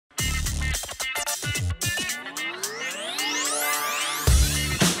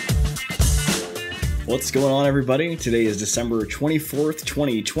What's going on, everybody? Today is December 24th,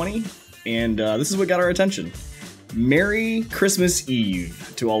 2020, and this is what got our attention. Merry Christmas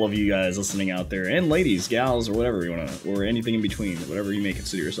Eve to all of you guys listening out there, and ladies, gals, or whatever you want to, or anything in between, whatever you may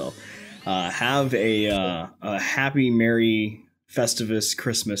consider yourself. Have a happy, merry, festivus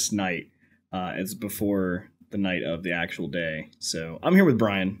Christmas night. It's before the night of the actual day. So I'm here with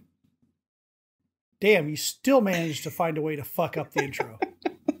Brian. Damn, you still managed to find a way to fuck up the intro.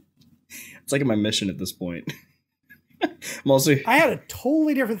 It's like my mission at this point. I had a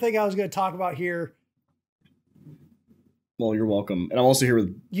totally different thing I was going to talk about here. Well, you're welcome. And I'm also here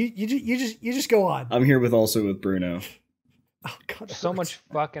with... You just go on. I'm here also with Bruno. Oh, God, so much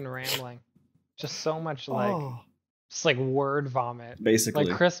fucking rambling. Just so much just like word vomit. Basically.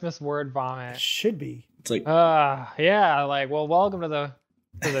 Like Christmas word vomit. It should be. It's like... yeah, like, well, welcome to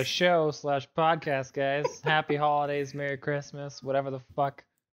the show / podcast, guys. Happy holidays, Merry Christmas, whatever the fuck,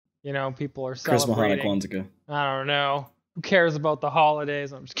 people are celebrating. Christmas, I don't know. Who cares about the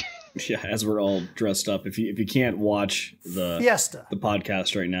holidays? I'm just kidding. Yeah, as we're all dressed up. If you can't watch the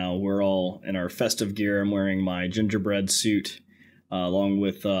podcast right now, we're all in our festive gear. I'm wearing my gingerbread suit, along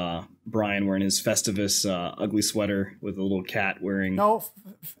with Brian wearing his Festivus ugly sweater with a little cat wearing... No,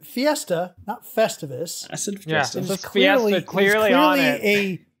 Fiesta, not Festivus. I said Fiesta. Yeah, it's clearly on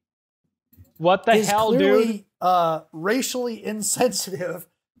it. What the hell, dude? Racially insensitive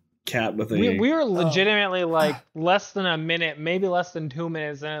Cat with a... We were legitimately like less than a minute, maybe less than 2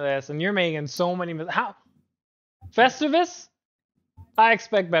 minutes into this, and you're making so many... How? Festivus? I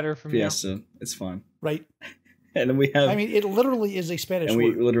expect better from Fiesta. It's fine. Right. And then we have... I mean, it literally is a Spanish word.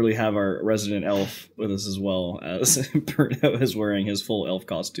 And we literally have our resident elf with us as well, as Bruno is wearing his full elf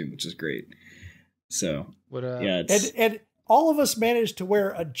costume, which is great. So, yeah. And all of us managed to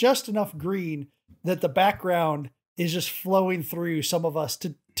wear just enough green that the background is just flowing through some of us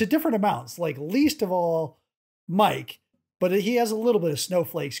to different amounts. Like, least of all, Mike. But he has a little bit of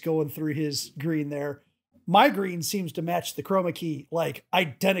snowflakes going through his green there. My green seems to match the chroma key, like,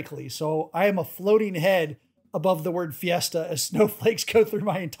 identically. So I am a floating head above the word fiesta as snowflakes go through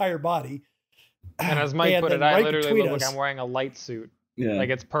my entire body. And as Mike put it, I literally look like I'm wearing a light suit. Yeah. Like,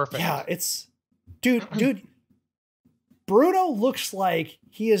 it's perfect. Yeah, it's... Dude, Bruno looks like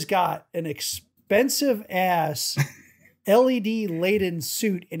he has got an expensive-ass LED-laden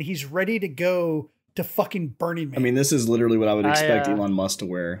suit, and he's ready to go to fucking Burning Man. I mean, this is literally what I would expect Elon Musk to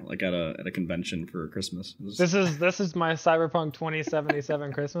wear, like at a convention for Christmas. This is my CyberPunk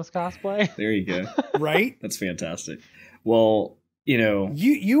 2077 Christmas cosplay. There you go. Right? That's fantastic. Well,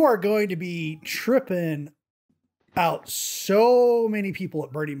 you are going to be tripping out so many people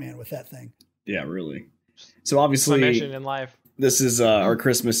at Burning Man with that thing. Yeah, really. So obviously, my mission in life. This is our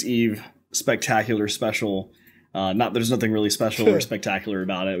Christmas Eve spectacular special. There's nothing really special or spectacular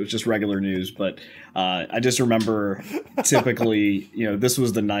about it. It was just regular news. But I just remember typically, this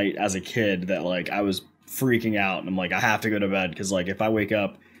was the night as a kid that like I was freaking out. And I'm like, I have to go to bed because like if I wake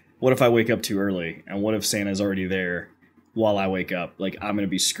up, what if I wake up too early? And what if Santa's already there while I wake up? Like I'm going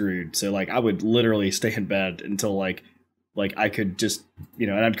to be screwed. So like I would literally stay in bed until like I could just,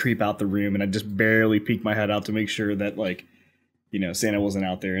 and I'd creep out the room and I'd just barely peek my head out to make sure that like, Santa wasn't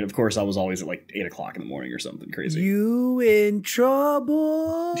out there. And of course I was always at like 8 o'clock in the morning or something crazy. You in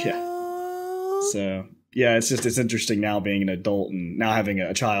trouble. Yeah. So yeah, it's interesting now being an adult and now having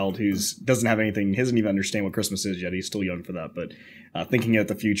a child who's doesn't have anything, he doesn't even understand what Christmas is yet. He's still young for that. But thinking at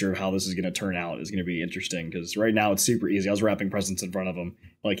the future of how this is going to turn out is going to be interesting because right now it's super easy. I was wrapping presents in front of him.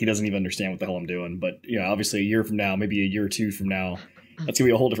 Like he doesn't even understand what the hell I'm doing. But obviously a year from now, maybe a year or two from now, that's gonna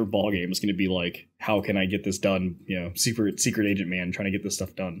be a whole different ball game. It's gonna be like, how can I get this done? Secret agent man trying to get this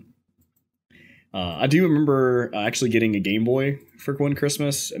stuff done. I do remember actually getting a Game Boy for one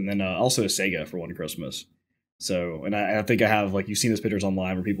Christmas, and then also a Sega for one Christmas. So, and I think I have like you've seen those pictures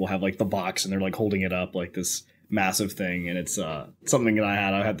online where people have like the box and they're like holding it up like this massive thing, and it's something that I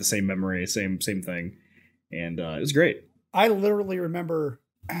had. I had the same memory, same thing, and it was great. I literally remember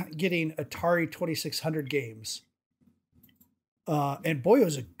getting Atari 2600 games. And boy, it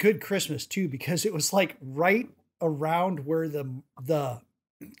was a good Christmas too, because it was like right around where the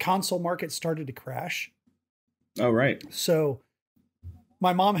console market started to crash. Oh, right. So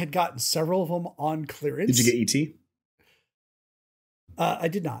my mom had gotten several of them on clearance. Did you get E.T.? I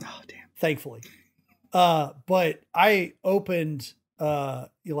did not. Oh, damn. Thankfully. But I opened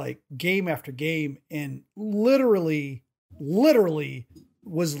like game after game and literally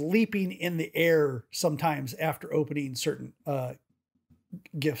was leaping in the air sometimes after opening certain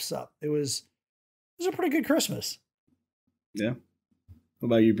gifts up. It was a pretty good Christmas. Yeah. What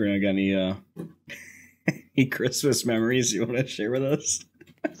about you, Bruno? Got any Christmas memories you want to share with us?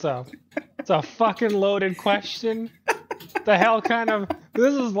 So a fucking loaded question. The hell kind of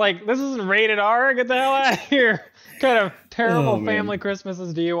this isn't rated R. Get the hell out of here. Kind of terrible family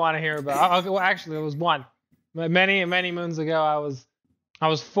Christmases do you want to hear about? Well, actually, it was one. Many moons ago, I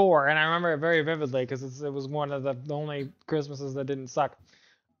was 4, and I remember it very vividly because it was one of the only Christmases that didn't suck.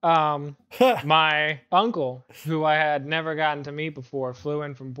 My uncle, who I had never gotten to meet before, flew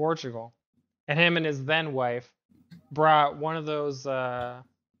in from Portugal, and him and his then wife brought one of those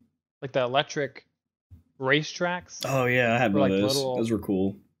like the electric racetracks. Oh yeah, I had one of those. Those were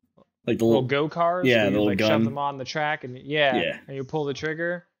cool. Like the little go-karts. Yeah, the little like gun. shove them on the track, and and you pull the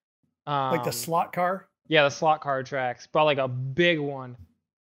trigger. Like the slot car. Yeah, the slot car tracks, but like a big one.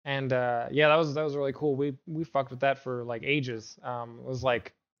 And that was really cool. We fucked with that for like ages. It was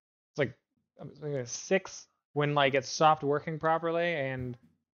like I was 6 when like it stopped working properly, and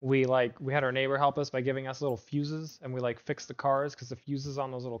we had our neighbor help us by giving us little fuses, and we like fixed the cars because the fuses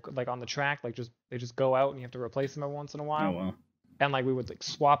on those little like on the track they just go out and you have to replace them every once in a while. Oh wow. And like we would like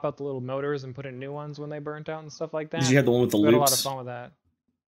swap out the little motors and put in new ones when they burnt out and stuff like that. Did you have the one with the we loops? Had a lot of fun with that.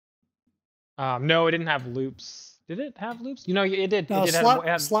 No, it didn't have loops. Did it have loops? You know, it did. No, it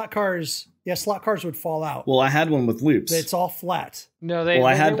did slot cars. Yeah, slot cars would fall out. Well, I had one with loops. It's all flat. No,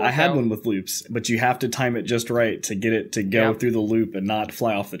 I had one with loops, but you have to time it just right to get it to go through the loop and not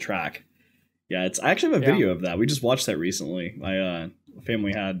fly off the track. Yeah, I actually have a video of that. We just watched that recently. My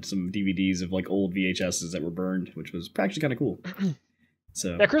family had some DVDs of like old VHSs that were burned, which was actually kind of cool.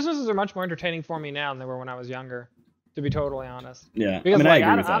 So yeah, Christmases are much more entertaining for me now than they were when I was younger, to be totally honest. Yeah, because I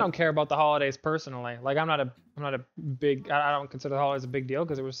I don't care about the holidays personally. Like I'm not a big. I don't consider the holidays a big deal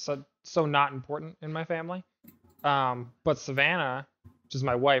because it was so not important in my family. But Savannah, which is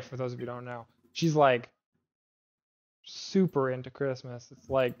my wife, for those of you who don't know, she's like super into Christmas. It's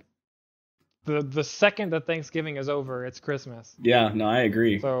like the second that Thanksgiving is over, it's Christmas. Yeah, no, I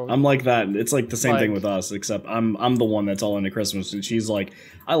agree. So, I'm like that. It's like the same thing with us, except I'm the one that's all into Christmas, and she's like,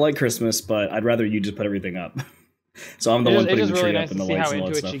 I like Christmas, but I'd rather you just put everything up. So I'm the one putting the tree up and the lights and all that stuff. It is really nice to see how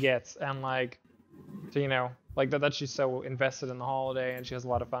into it she gets, and like, so, you know, like that she's so invested in the holiday and she has a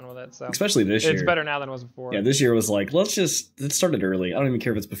lot of fun with it. So especially this year, it's better now than it was before. Yeah, this year was like, let's start it early. I don't even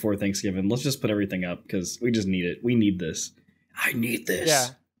care if it's before Thanksgiving. Let's just put everything up because we just need it. We need this. I need this. Yeah.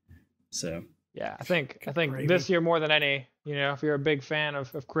 So. Yeah, I think this year more than any, you know, if you're a big fan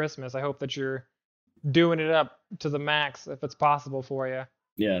of Christmas, I hope that you're doing it up to the max if it's possible for you.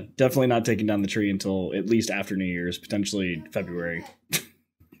 Yeah, definitely not taking down the tree until at least after New Year's, potentially February.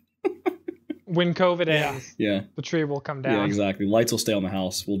 When COVID ends, yeah, the tree will come down. Yeah, exactly. Lights will stay on the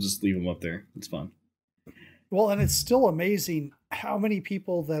house. We'll just leave them up there. It's fun. Well, and it's still amazing how many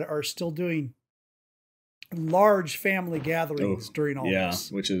people that are still doing large family gatherings during all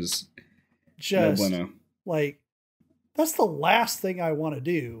this. Yeah, which is just no bueno. Like, that's the last thing I want to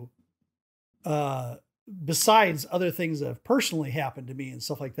do. Besides other things that have personally happened to me and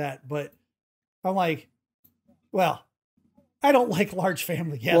stuff like that. But I'm like, well, I don't like large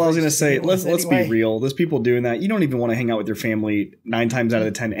family gatherings. Well, I was going to say, let's be real. There's people doing that. You don't even want to hang out with your family 9 times out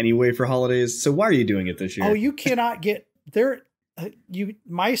of 10 anyway for holidays. So why are you doing it this year? Oh, you cannot get there.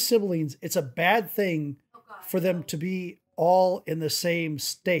 My siblings, it's a bad thing for them to be all in the same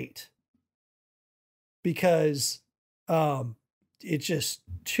state because it's just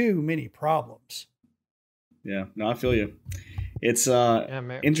too many problems. Yeah, no, I feel you. It's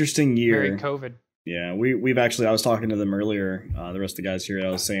interesting year. Very COVID. Yeah, we've actually, I was talking to them earlier, the rest of the guys here, I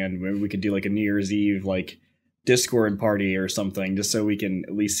was saying maybe we could do like a New Year's Eve like Discord party or something just so we can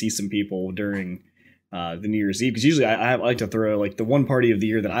at least see some people during the New Year's Eve. Because usually I like to throw like the one party of the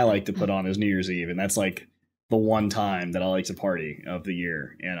year that I like to put on is New Year's Eve. And that's like the one time that I like to party of the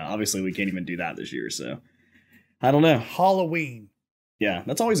year. And obviously we can't even do that this year. So I don't know. Halloween. Yeah,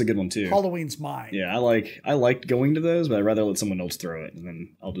 that's always a good one too. Halloween's mine. Yeah, I like going to those, but I'd rather let someone else throw it and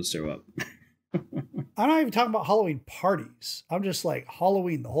then I'll just show up. I'm not even talking about Halloween parties. I'm just like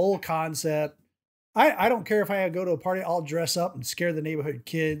Halloween, the whole concept. I don't care if I go to a party, I'll dress up and scare the neighborhood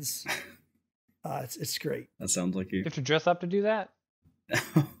kids. It's great. That sounds like you. You have to dress up to do that?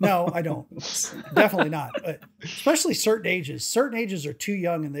 No, I don't. Definitely not. But especially certain ages. Certain ages are too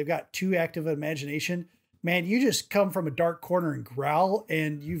young and they've got too active an imagination. Man, you just come from a dark corner and growl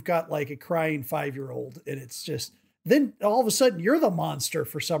and you've got like a crying 5-year-old and it's just, then all of a sudden you're the monster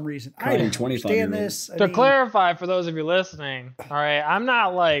for some reason. I don't understand this. To clarify for those of you listening, all right, I'm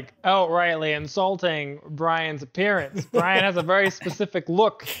not like outrightly insulting Brian's appearance. Brian has a very specific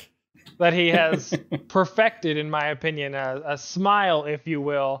look that he has perfected, in my opinion, a smile, if you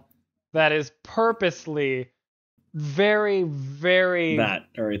will, that is purposely very, very that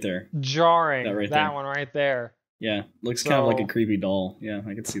right there jarring. That one right there. Yeah, looks kind of like a creepy doll. Yeah,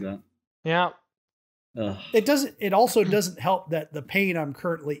 I can see that. Yeah. It also doesn't help that the pain I'm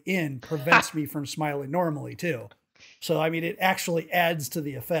currently in prevents me from smiling normally too. So, I mean, it actually adds to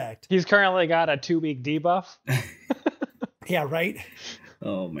the effect. He's currently got a 2-week debuff. Yeah, right?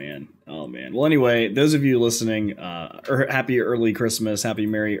 Oh, man. Oh, man. Well, anyway, those of you listening, happy early Christmas, happy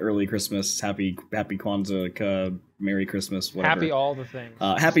Merry early Christmas, happy Kwanzaa, Merry Christmas, whatever. Happy all the things.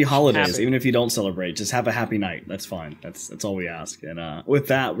 Happy holidays, even if you don't celebrate. Just have a happy night. That's fine. That's all we ask. And with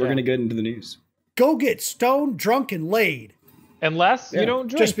that, we're going to get into the news. Go get stoned, drunk, and laid. Unless you don't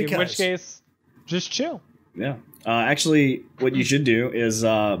drink, just because. In which case, just chill. Yeah. Actually, what you should do is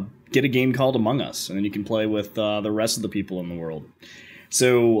get a game called Among Us, and then you can play with the rest of the people in the world.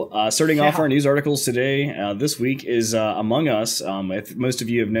 So starting off our news articles today, this week is Among Us. If most of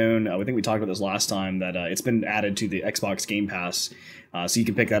you have known, I think we talked about this last time, that it's been added to the Xbox Game Pass. So you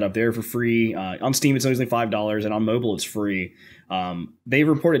can pick that up there for free. On Steam, it's only $5, and on mobile, it's free. They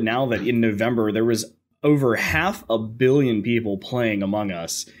reported now that in November, there was over 500 million people playing Among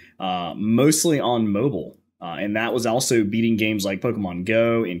Us, mostly on mobile. And that was also beating games like Pokemon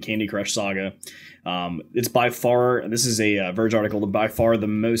Go and Candy Crush Saga. It's by far, this is a Verge article, by far the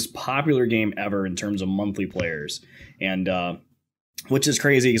most popular game ever in terms of monthly players. And which is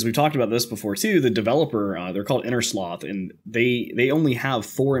crazy because we've talked about this before too. The developer, they're called Innersloth, and they only have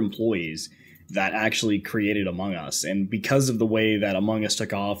 4 employees that actually created Among Us. And because of the way that Among Us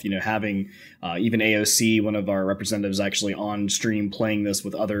took off, having even AOC, one of our representatives, actually on stream playing this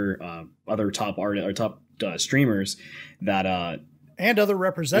with other top artists or top streamers that and other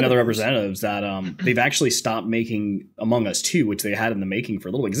representatives that they've actually stopped making Among Us 2, which they had in the making for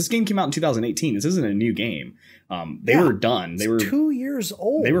a little bit. Because this game came out in 2018. This isn't a new game. They were done. They were 2 years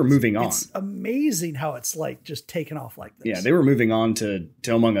old. They were moving on. It's amazing how it's like just taken off like this. Yeah, they were moving on to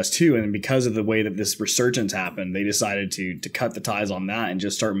Among Us 2, and because of the way that this resurgence happened, they decided to cut the ties on that and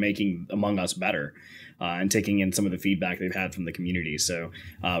just start making Among Us better. And taking in some of the feedback they've had from the community. So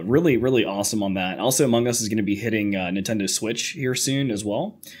really, really awesome on that. Also, Among Us is going to be hitting Nintendo Switch here soon as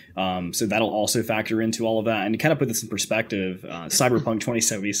well. So that'll also factor into all of that. And to kind of put this in perspective, Cyberpunk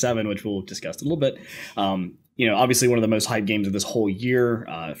 2077, which we'll discuss in a little bit, obviously one of the most hyped games of this whole year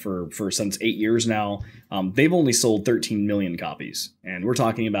for since 8 years now. They've only sold 13 million copies. And we're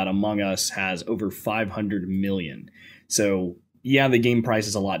talking about Among Us has over 500 million. So yeah, the game price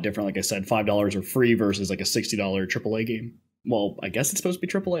is a lot different. Like I said, $5 are free versus like a $60 AAA game. Well, I guess it's supposed to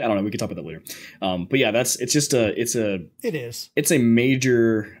be AAA. I don't know. We can talk about that later. But yeah, it's a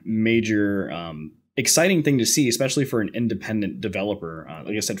major exciting thing to see, especially for an independent developer.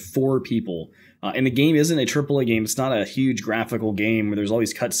 Like I said, 4 people. And the game isn't a AAA game. It's not a huge graphical game where there's all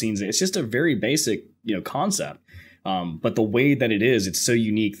these cutscenes. It's just a very basic, concept. But the way that it is, it's so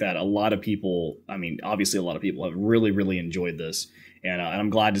unique that a lot of people, obviously a lot of people have really, really enjoyed this. And I'm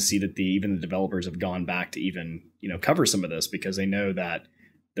glad to see that even the developers have gone back to even, cover some of this because they know that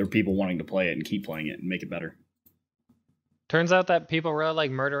there are people wanting to play it and keep playing it and make it better. Turns out that people really like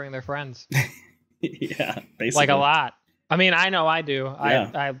murdering their friends. Yeah, basically. Like a lot. I know I do.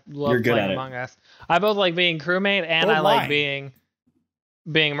 Yeah. I love playing Among Us. I both like being crewmate and I like being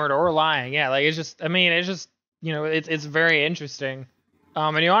murdered or lying. Yeah, like it's just it's very interesting.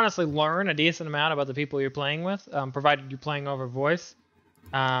 And you honestly learn a decent amount about the people you're playing with, provided you're playing over voice.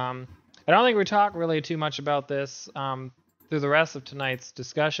 I don't think we talk really too much about this through the rest of tonight's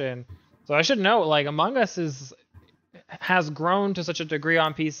discussion. So I should note, like, Among Us has grown to such a degree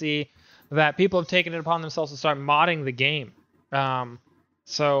on PC that people have taken it upon themselves to start modding the game.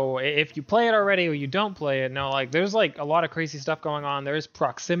 So if you play it already or you don't play it, there's like a lot of crazy stuff going on. There's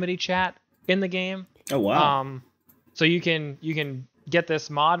proximity chat in the game. Oh wow! So you can get this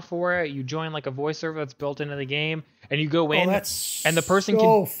mod for it. You join like a voice server that's built into the game, and you go in, and the person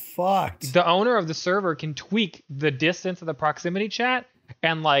the owner of the server can tweak the distance of the proximity chat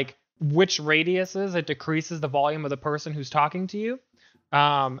and like which radiuses it decreases the volume of the person who's talking to you.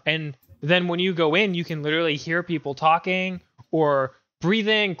 And then when you go in, you can literally hear people talking or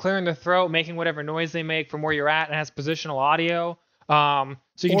breathing, clearing their throat, making whatever noise they make from where you're at, and it has positional audio.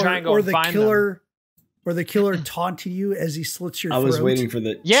 So you can try and go and find them. Or the killer taunting you as he slits your throat. I was waiting for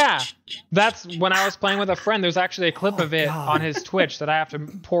the... Yeah, that's when I was playing with a friend. There's actually a clip of it on his Twitch that I have to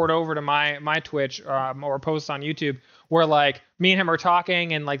port over to my Twitch or post on YouTube, where like me and him are talking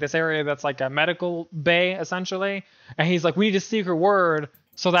in like this area that's like a medical bay essentially, and he's like, we need a secret word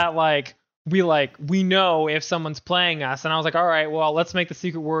so that like we know if someone's playing us. And I was like, all right, well, let's make the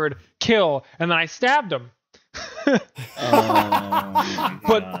secret word kill, and then I stabbed him. Oh my God.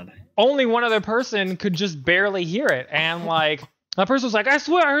 But only one other person could just barely hear it, and like That person was like, I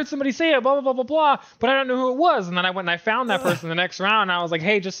swear I heard somebody say it, blah, blah, blah, blah, blah, but I don't know who it was. And then I went and I found that person the next round, and I was like,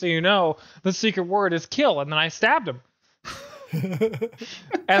 hey, just so you know, the secret word is kill. And then I stabbed him.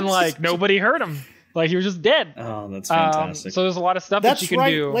 And, like, nobody heard him. Like, he was just dead. Oh, that's fantastic. So there's a lot of stuff that you can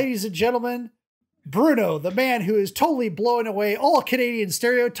do. Ladies and gentlemen. Bruno, the man who is totally blowing away all Canadian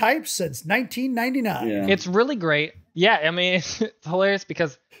stereotypes since 1999. Yeah. It's really great. Yeah, I mean, it's hilarious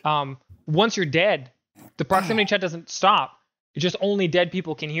because once you're dead, the proximity chat doesn't stop. It's just only dead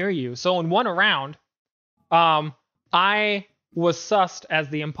people can hear you. So in one round, I was sussed as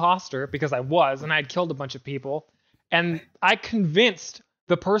the imposter because I was, and I had killed a bunch of people. And I convinced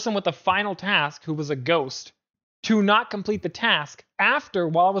the person with the final task, who was a ghost, to not complete the task. After,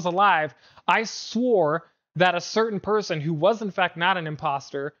 while I was alive, I swore that a certain person who was in fact not an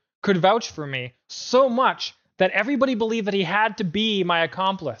imposter could vouch for me so much that everybody believed that he had to be my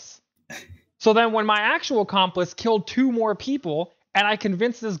accomplice. So then when my actual accomplice killed 2 more people and I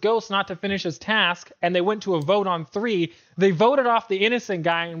convinced this ghost not to finish his task and they went to a vote on 3, they voted off the innocent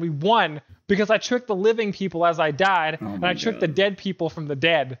guy and we won because I tricked the living people as I died and I tricked the dead people from the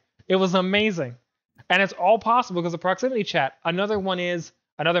dead. It was amazing. And it's all possible because of proximity chat. Another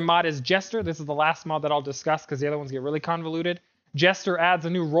mod is Jester. This is the last mod that I'll discuss because the other ones get really convoluted. Jester adds a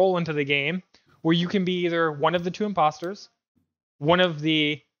new role into the game where you can be either one of the 2 imposters, one of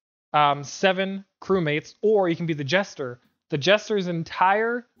the 7 crewmates, or you can be the Jester. The Jester's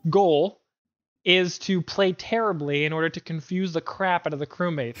entire goal is to play terribly in order to confuse the crap out of the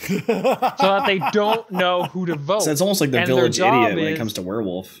crewmates so that they don't know who to vote. So it's almost like the village idiot when it comes to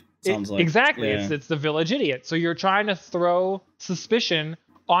werewolf. Sounds like. Exactly. Yeah. It's the village idiot. So you're trying to throw suspicion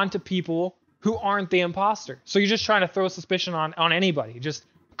onto people who aren't the imposter. So you're just trying to throw suspicion on anybody. Just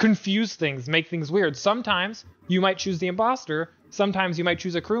confuse things, make things weird. Sometimes you might choose the imposter. Sometimes you might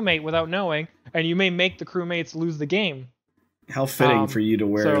choose a crewmate without knowing, and you may make the crewmates lose the game. How fitting for you to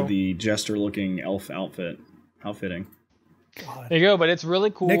wear the jester-looking elf outfit. How fitting. God. There you go, but it's really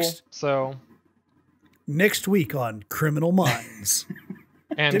cool. Next week on Criminal Minds.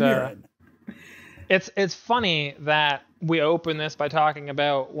 And it's funny that we open this by talking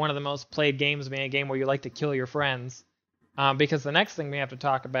about one of the most played games being a game where you like to kill your friends, because the next thing we have to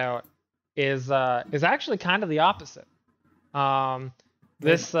talk about is actually kind of the opposite.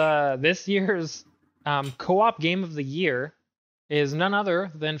 This year's co-op game of the year is none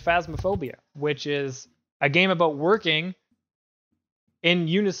other than Phasmophobia, which is a game about working in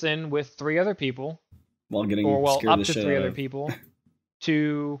unison with 3 other people, while getting up to 3 other people,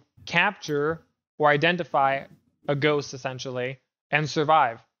 to capture or identify a ghost essentially and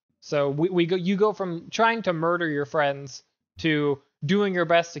survive. So you go from trying to murder your friends to doing your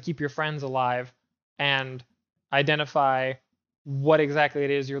best to keep your friends alive and identify what exactly it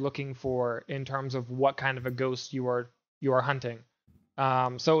is you're looking for in terms of what kind of a ghost you are hunting.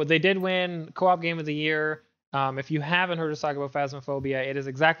 So they did win co-op game of the year. If you haven't heard us talk about Phasmophobia, it is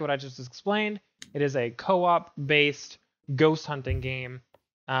exactly what I just explained. It is a co-op based ghost hunting game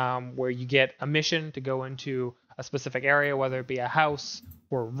where you get a mission to go into a specific area, whether it be a house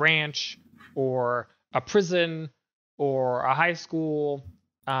or a ranch or a prison or a high school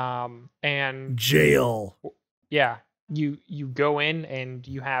and jail. Yeah, you go in and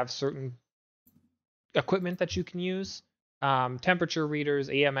you have certain equipment that you can use, temperature readers,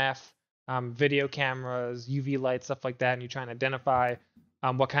 EMF, video cameras, UV lights, stuff like that, and you try and identify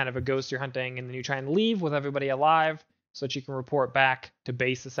what kind of a ghost you're hunting, and then you try and leave with everybody alive so that you can report back to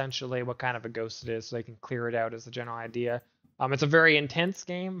base essentially what kind of a ghost it is so they can clear it out as the general idea. It's a very intense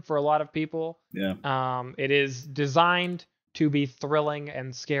game for a lot of people. Yeah. It is designed to be thrilling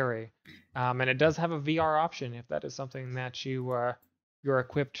and scary. And it does have a VR option if that is something that you're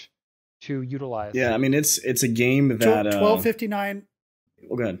equipped to utilize. Yeah, I mean it's a game that $12.59.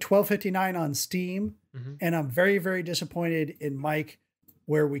 Well, go ahead. $12.59 on Steam, and I'm very, very disappointed in Mike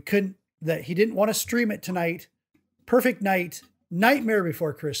where that he didn't want to stream it tonight. Perfect night, nightmare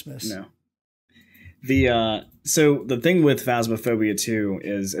before Christmas. No. So the thing with Phasmophobia 2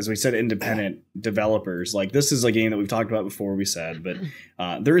 is, as we said, independent developers. Like, this is a game that we've talked about before, we said, but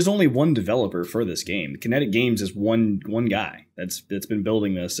there is only one developer for this game. Kinetic Games is one guy that's been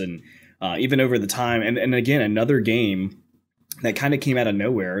building this, and even over the time, and again, another game that kind of came out of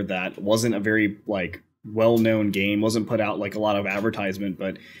nowhere that wasn't a very like well-known game, wasn't put out like a lot of advertisement,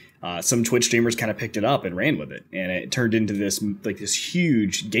 but some Twitch streamers kind of picked it up and ran with it, and it turned into this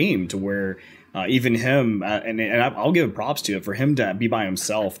huge game to where even him, and I'll give props to it for him to be by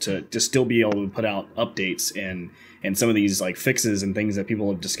himself to still be able to put out updates and some of these like fixes and things that people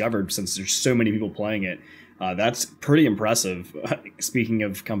have discovered since there's so many people playing it. That's pretty impressive. Speaking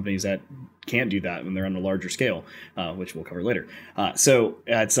of companies that can't do that when they're on a larger scale, which we'll cover later. So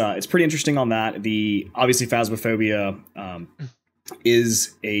it's pretty interesting on that. The obviously Phasmophobia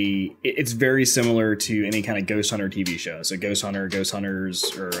it's very similar to any kind of Ghost Hunter TV show. So Ghost Hunter, Ghost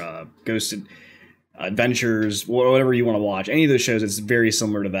Hunters, or Ghost Adventures, whatever you want to watch. Any of those shows, it's very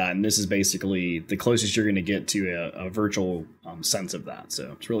similar to that. And this is basically the closest you're going to get to a virtual sense of that.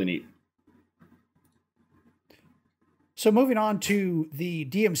 So it's really neat. So moving on to the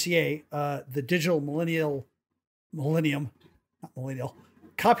DMCA, the Digital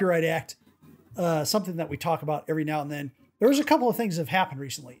Copyright Act, something that we talk about every now and then. There was a couple of things that have happened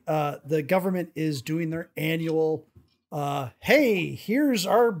recently. The government is doing their annual, hey, here's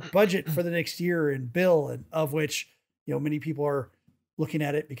our budget for the next year and bill, and of which, many people are looking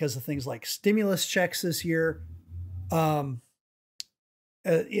at it because of things like stimulus checks this year. And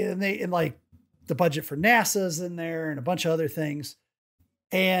like the budget for NASA's in there and a bunch of other things.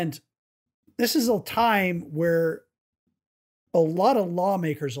 And this is a time where a lot of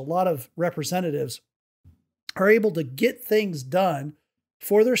lawmakers, a lot of representatives are able to get things done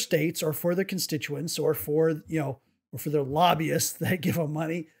for their states or for their constituents or for their lobbyists that give them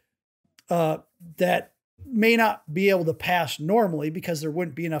money, that may not be able to pass normally because there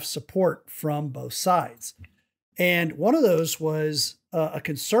wouldn't be enough support from both sides. And one of those was a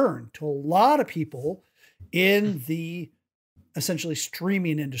concern to a lot of people in the essentially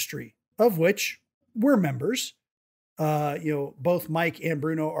streaming industry, of which we're members. Both Mike and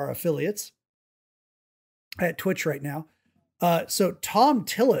Bruno are affiliates at Twitch right now. So Tom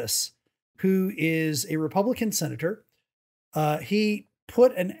Tillis, who is a Republican senator, he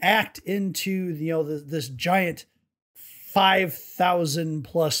put an act into this giant 5,000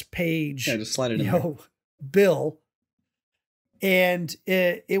 plus page just slide it in bill, and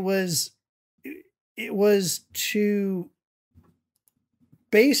it was to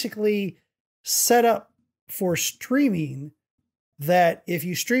basically set up for streaming that if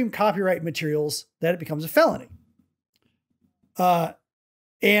you stream copyright materials, that it becomes a felony.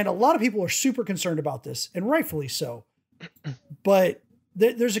 And a lot of people are super concerned about this, and rightfully so. But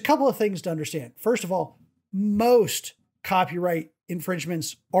there's a couple of things to understand. First of all, most copyright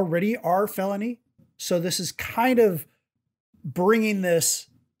infringements already are felony. So this is kind of bringing this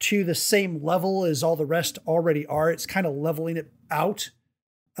to the same level as all the rest already are. It's kind of leveling it out,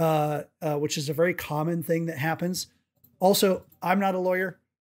 which is a very common thing that happens. Also, I'm not a lawyer.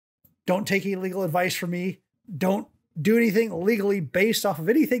 Don't take any legal advice from me. Don't do anything legally based off of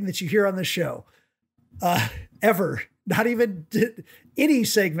anything that you hear on this show. Ever. Not even any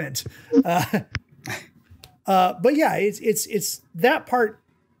segment. But yeah, it's that part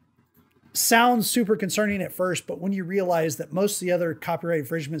sounds super concerning at first, but when you realize that most of the other copyright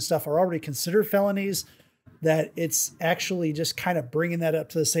infringement stuff are already considered felonies, that it's actually just kind of bringing that up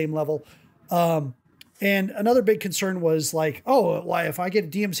to the same level. And another big concern was like, oh, well, if I get a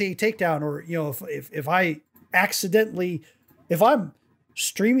DMCA takedown, or, if I accidentally, if I'm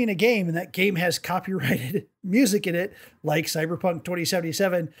streaming a game and that game has copyrighted music in it, like CyberPunk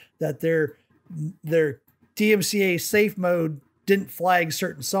 2077, that their DMCA safe mode didn't flag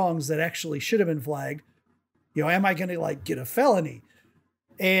certain songs that actually should have been flagged, am I going to get a felony?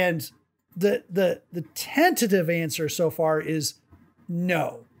 And the tentative answer so far is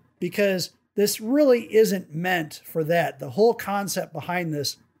no, because this really isn't meant for that. The whole concept behind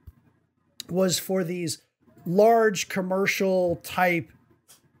this was for these large commercial type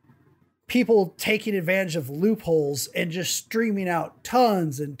people taking advantage of loopholes and just streaming out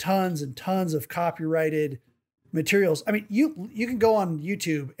tons and tons and tons of copyrighted materials. I mean, you can go on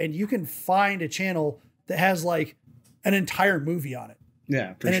YouTube and you can find a channel that has like an entire movie on it.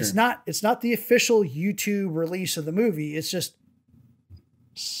 Yeah, for and sure. It's not the official YouTube release of the movie. It's just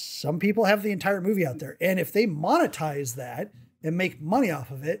some people have the entire movie out there. And if they monetize that and make money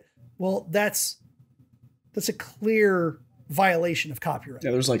off of it, well, that's a clear violation of copyright.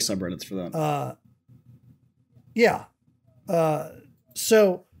 Yeah, there's like subreddits for that. Yeah.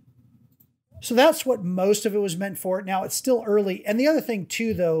 So that's what most of it was meant for. Now it's still early. And the other thing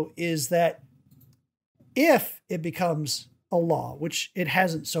too, though, is that if it becomes a law, which it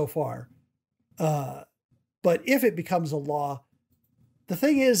hasn't so far, but if it becomes a law, the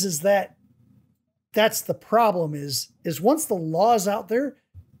thing is that that's the problem is once the law is out there,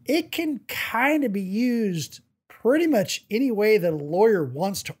 it can kind of be used pretty much any way that a lawyer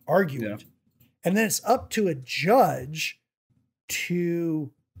wants to argue it. And then it's up to a judge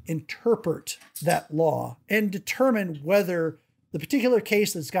to interpret that law and determine whether the particular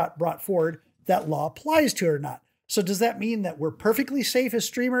case that's got brought forward, that law applies to it or not. So does that mean that we're perfectly safe as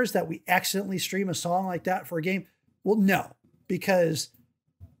streamers, that we accidentally stream a song like that for a game? Well, no, because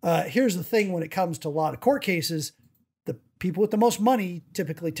here's the thing: when it comes to a lot of court cases, the people with the most money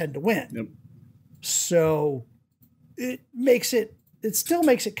typically tend to win. Yep. So it still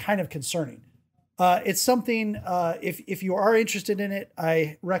makes it kind of concerning. It's something, if you are interested in it,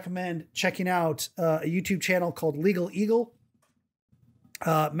 I recommend checking out a YouTube channel called Legal Eagle.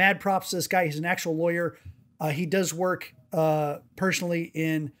 Mad props to this guy. He's an actual lawyer. He does work personally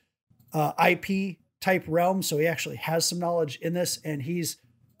in IP type realm, so he actually has some knowledge in this, and he's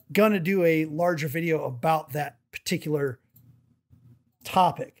going to do a larger video about that particular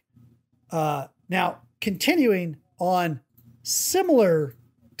topic. Now, continuing on similar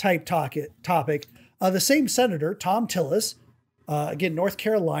type topic, the same senator, Tom Tillis, again, North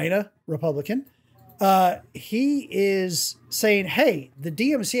Carolina Republican, he is saying, hey, the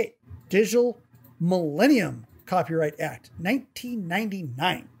DMCA, Digital Millennium Copyright Act,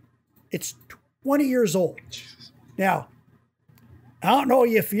 1999. It's 20 years old. Jesus. Now, I don't know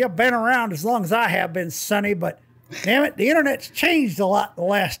if you've been around as long as I have been, Sonny, but damn it, the internet's changed a lot the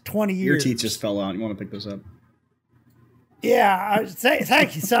last 20 years. Your teeth just fell out. You want to pick this up? Yeah,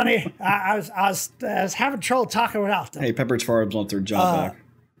 thank you, Sonny. I was having trouble talking without them. Hey, Pepperidge Farms want their job back.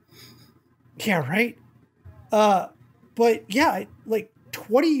 Yeah, right. But yeah, like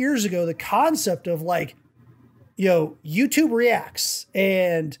 20 years ago, the concept of like, YouTube Reacts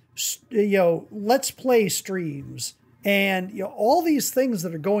and, Let's Play streams and, all these things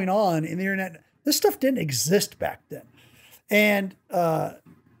that are going on in the internet, this stuff didn't exist back then. And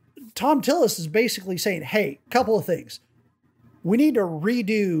Tom Tillis is basically saying, hey, a couple of things. We need to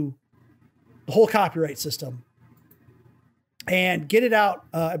redo the whole copyright system and get it out.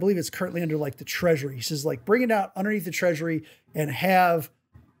 I believe it's currently under like the Treasury. He says like, bring it out underneath the Treasury and have,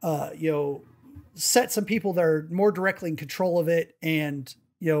 set some people that are more directly in control of it and,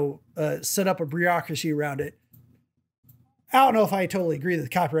 set up a bureaucracy around it. I don't know if I totally agree that the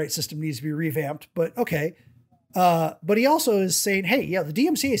copyright system needs to be revamped, but okay. But he also is saying, hey, yeah, the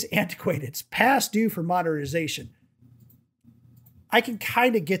DMCA is antiquated. It's past due for modernization. I can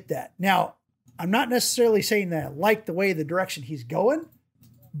kind of get that. Now, I'm not necessarily saying that I like the way the direction he's going,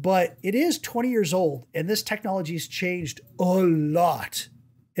 but it is 20 years old and this technology has changed a lot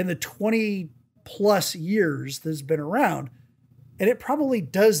in the 20 plus years that's been around. And it probably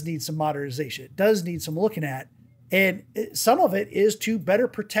does need some modernization. It does need some looking at. And some of it is to better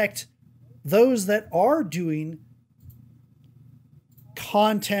protect those that are doing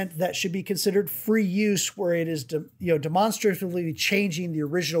content that should be considered free use, where it is, demonstratively changing the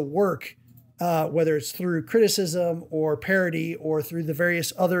original work, whether it's through criticism or parody or through the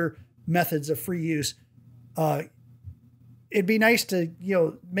various other methods of free use. It'd be nice to,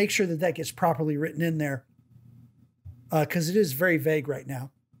 make sure that that gets properly written in there, because it is very vague right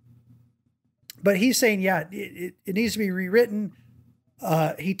now. But he's saying, yeah, it needs to be rewritten.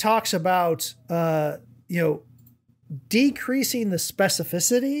 He talks about, decreasing the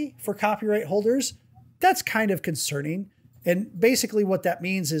specificity for copyright holders. That's kind of concerning. And basically what that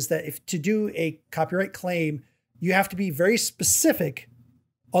means is that if to do a copyright claim, you have to be very specific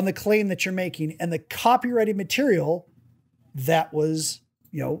on the claim that you're making and the copyrighted material that was,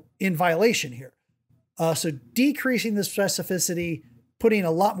 in violation here. So decreasing the specificity, putting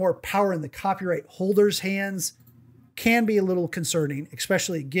a lot more power in the copyright holder's hands can be a little concerning,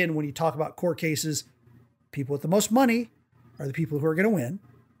 especially again, when you talk about court cases. People with the most money are the people who are going to win,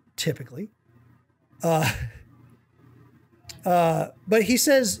 typically. But he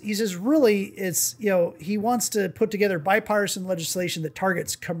says really it's, he wants to put together bipartisan legislation that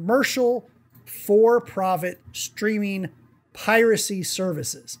targets commercial for-profit streaming piracy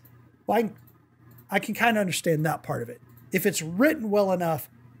services. Well, I can kind of understand that part of it. If it's written well enough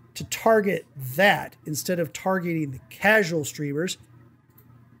to target that instead of targeting the casual streamers,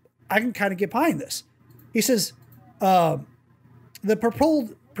 I can kind of get behind this. He says, the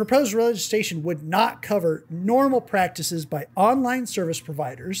proposed legislation would not cover normal practices by online service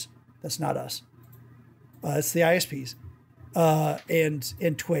providers. That's not us. It's the ISPs,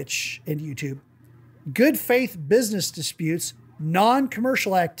 and Twitch and YouTube. Good faith business disputes,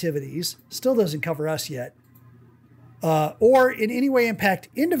 non-commercial activities, still doesn't cover us yet, or in any way impact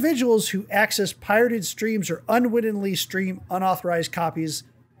individuals who access pirated streams or unwittingly stream unauthorized copies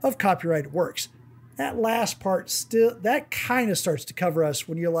of copyrighted works. That last part still, that kind of starts to cover us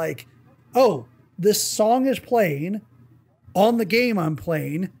when you're like, oh, this song is playing on the game I'm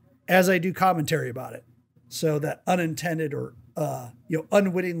playing as I do commentary about it. So that unintended or,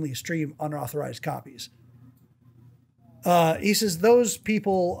 unwittingly stream unauthorized copies. He says those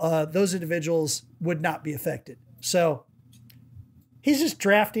people, those individuals would not be affected. So he's just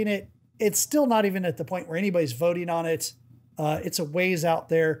drafting it. It's still not even at the point where anybody's voting on it. It's a ways out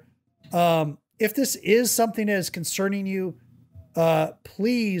there. If this is something that is concerning you,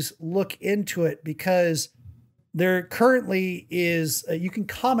 please look into it, because there currently is, you can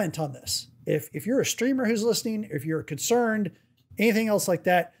comment on this. If you're a streamer who's listening, if you're concerned, anything else like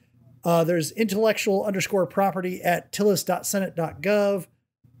that, there's intellectual_property at tillis.senate.gov,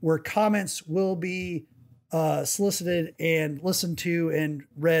 where comments will be solicited and listened to and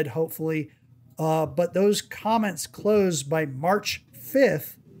read, hopefully. But those comments close by March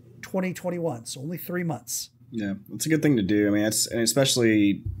 5th, 2021. So only 3 months. Yeah, it's a good thing to do. I mean, and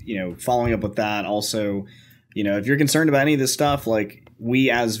especially, following up with that also, if you're concerned about any of this stuff, like,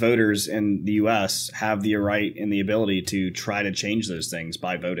 we as voters in the U.S. have the right and the ability to try to change those things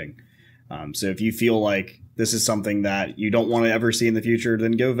by voting. So if you feel like this is something that you don't want to ever see in the future,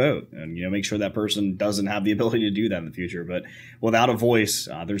 then go vote and, make sure that person doesn't have the ability to do that in the future. But without a voice,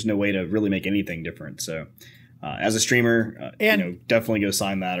 there's no way to really make anything different. So as a streamer, definitely go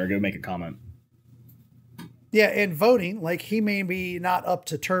sign that or go make a comment. Yeah, and voting, like, he may be not up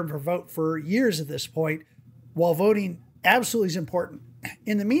to term for vote for years at this point, while voting absolutely is important.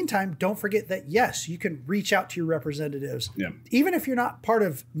 In the meantime, don't forget that, yes, you can reach out to your representatives. Yeah. Even if you're not part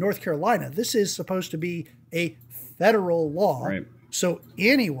of North Carolina, this is supposed to be a federal law. Right. So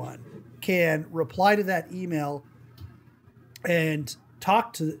anyone can reply to that email and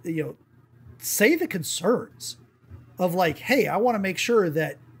talk to, say the concerns of, like, hey, I want to make sure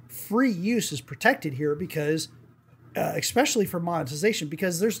that free use is protected here, because especially for monetization,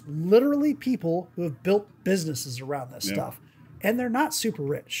 because there's literally people who have built businesses around this stuff. And they're not super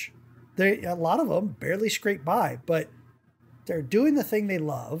rich. A lot of them barely scrape by, but they're doing the thing they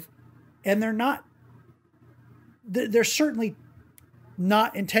love, and they're certainly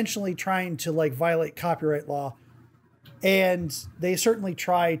not intentionally trying to, like, violate copyright law. And they certainly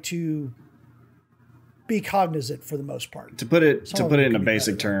try to be cognizant for the most part. To put it in a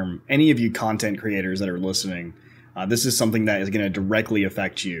basic term, any of you content creators that are listening, this is something that is going to directly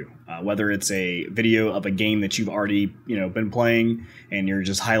affect you, whether it's a video of a game that you've already been playing and you're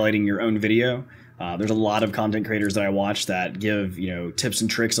just highlighting your own video. There's a lot of content creators that I watch that give tips and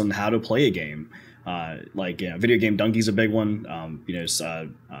tricks on how to play a game. Video Game Donkey's a big one.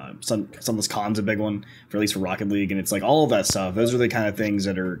 Sunless Khan's a big one, for at least for Rocket League, and it's like all of that stuff. Those are the kind of things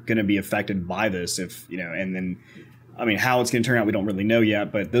that are going to be affected by this. And then. I mean, how it's going to turn out, we don't really know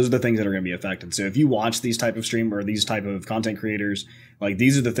yet, but those are the things that are going to be affected. So if you watch these type of stream or these type of content creators, like,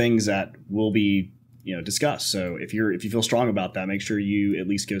 these are the things that will be, discussed. So if you feel strong about that, make sure you at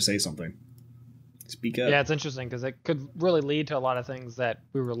least go say something. Speak up. Yeah, it's interesting because it could really lead to a lot of things that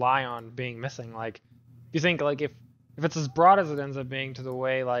we rely on being missing. Like, if you think, like, if it's as broad as it ends up being, to the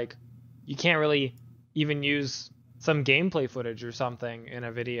way, like, you can't really even use some gameplay footage or something in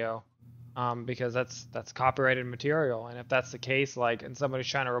a video. Because that's copyrighted material, and if that's the case, like, and somebody's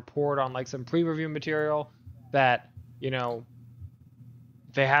trying to report on, like, some pre-review material that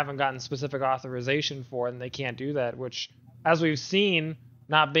they haven't gotten specific authorization for, and they can't do that, which, as we've seen,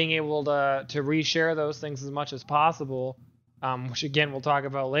 not being able to reshare those things as much as possible, which again we'll talk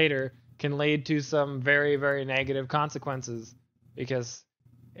about later, can lead to some very, very negative consequences, because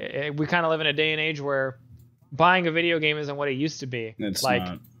we kind of live in a day and age where buying a video game isn't what it used to be. It's like,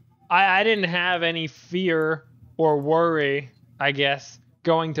 not. I didn't have any fear or worry, I guess,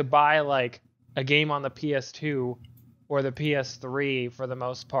 going to buy, like, a game on the PS2 or the PS3 for the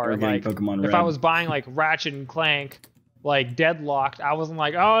most part. Like, Pokemon if Red. I was buying, like, Ratchet and Clank, like, Deadlocked, I wasn't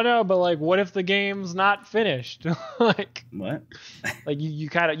like, oh no, but, like, what if the game's not finished? Like, what? Like,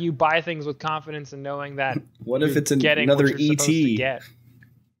 you buy things with confidence and knowing that what if it's getting another what you're ET? supposed to get.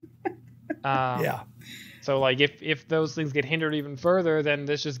 Yeah. So, like, if those things get hindered even further, then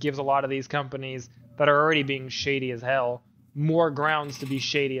this just gives a lot of these companies that are already being shady as hell more grounds to be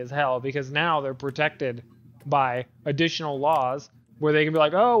shady as hell, because now they're protected by additional laws where they can be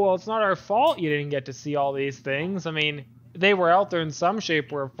like, oh, well, it's not our fault you didn't get to see all these things. I mean, they were out there in some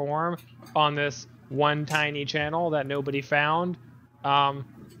shape or form on this one tiny channel that nobody found.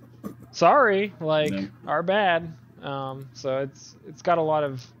 Sorry, like, our bad. So it's got a lot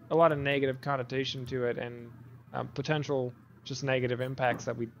of negative connotation to it, and potential just negative impacts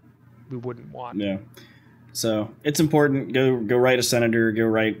that we wouldn't want. Yeah. So it's important. Go write a senator. Go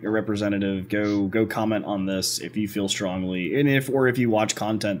write a representative. Go comment on this if you feel strongly, and if you watch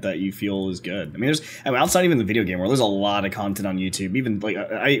content that you feel is good. I mean, outside even the video game world, there's a lot of content on YouTube. Even like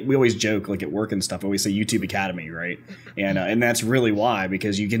we always joke like at work and stuff. I always say YouTube Academy, right? And that's really why,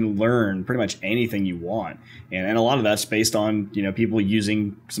 because you can learn pretty much anything you want, and a lot of that's based on people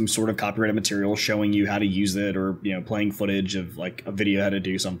using some sort of copyrighted material, showing you how to use it, or playing footage of like a video how to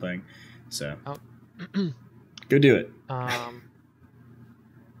do something. So. Go do it.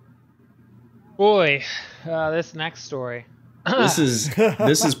 Boy, this next story. This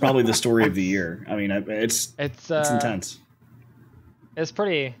is probably the story of the year. I mean, it's intense. It's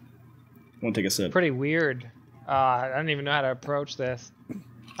pretty. Won't take a sip. Pretty weird. I don't even know how to approach this. It's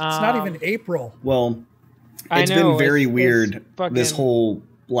not even April. Well, it's been very weird this whole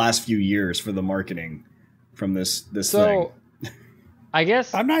last few years for the marketing from this thing. I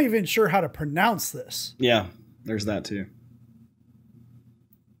guess I'm not even sure how to pronounce this. Yeah, there's that too.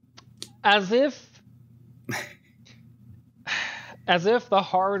 As if the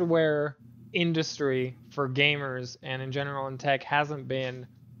hardware industry for gamers and in general in tech hasn't been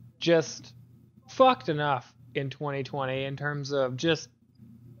just fucked enough in 2020 in terms of just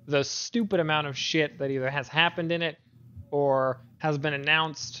the stupid amount of shit that either has happened in it or has been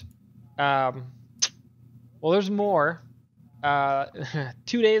announced. Well, there's more.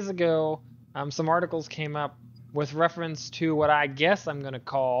 2 days ago, some articles came up with reference to what I guess I'm going to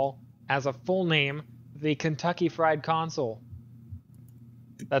call, as a full name, the Kentucky Fried Console.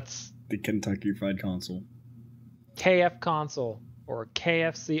 That's the Kentucky Fried Console. KFConsole or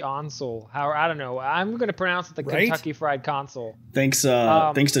KFConsole. I don't know. I'm going to pronounce it the Kentucky Fried Console. Thanks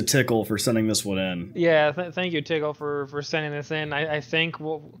to Tickle for sending this one in. Yeah, thank you, Tickle, for sending this in. I think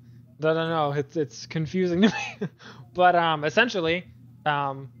I don't know. It's confusing to me, but essentially,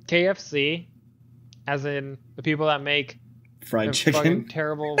 KFC, as in the people that make fried chicken,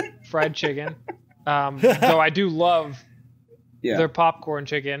 terrible fried chicken. Though I do love their popcorn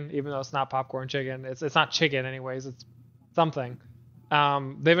chicken, even though it's not popcorn chicken. It's not chicken anyways. It's something.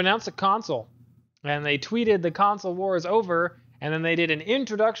 They've announced a console, and they tweeted the console war is over, and then they did an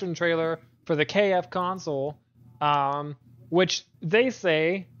introduction trailer for the KFConsole, which they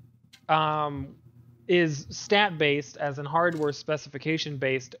say. Is stat-based, as in hardware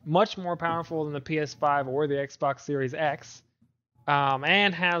specification-based, much more powerful than the PS5 or the Xbox Series X,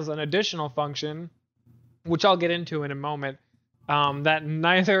 and has an additional function, which I'll get into in a moment, that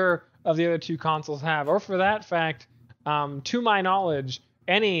neither of the other two consoles have, or for that fact, to my knowledge,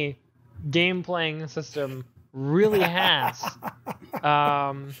 any game-playing system really has.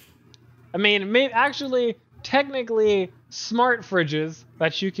 I mean, actually, technically, smart fridges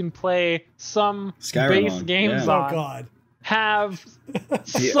that you can play some base games on have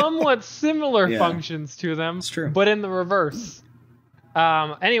somewhat similar functions to them, but in the reverse.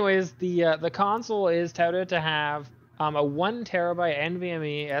 Anyways, the console is touted to have a 1 terabyte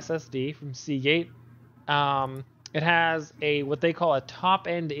NVMe SSD from Seagate. It has what they call a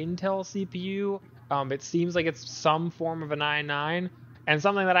top-end Intel CPU. It seems like it's some form of an i9, and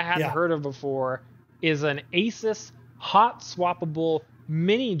something that I hadn't heard of before is an Asus hot swappable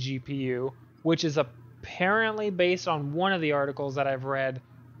mini GPU, which is apparently based on one of the articles that I've read,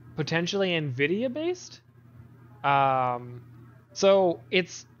 potentially NVIDIA based. So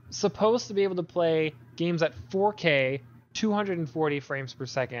it's supposed to be able to play games at 4K, 240 frames per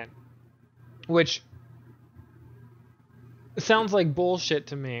second, which sounds like bullshit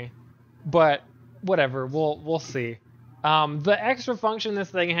to me, but whatever, we'll see. The extra function this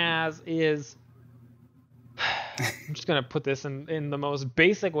thing has is, I'm just going to put this in the most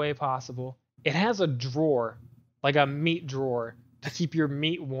basic way possible. It has a drawer, like a meat drawer, to keep your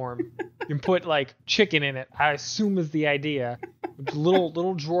meat warm. You can put like chicken in it, I assume is the idea.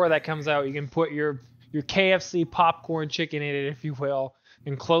 Little drawer that comes out. You can put your KFC popcorn chicken in it, if you will,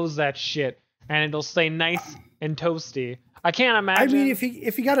 and close that shit, and it'll stay nice and toasty. I can't imagine. I mean,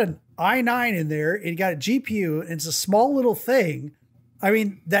 if you got an i9 in there, and you got a GPU, and it's a small little thing, I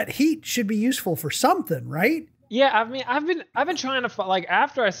mean, that heat should be useful for something, right? Yeah, I mean, I've been trying to like,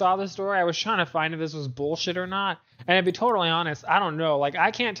 after I saw this story, I was trying to find if this was bullshit or not. And to be totally honest, I don't know. Like,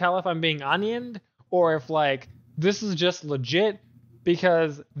 I can't tell if I'm being onioned or if like this is just legit,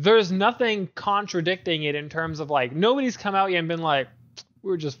 because there's nothing contradicting it in terms of like nobody's come out yet and been like,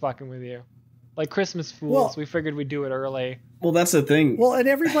 we're just fucking with you. Like Christmas fools, we figured we'd do it early. Well, that's the thing. Well, and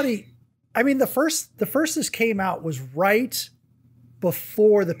everybody, I mean, the first this came out was right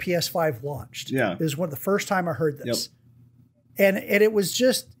before the PS5 launched. Yeah. It was the first time I heard this. Yep. And it was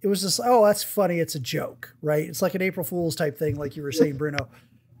just, oh, that's funny. It's a joke, right? It's like an April Fool's type thing, like you were saying, Bruno.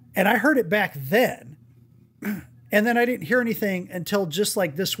 And I heard it back then. and then I didn't hear anything until just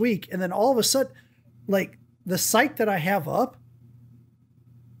like this week. And then all of a sudden, like the site that I have up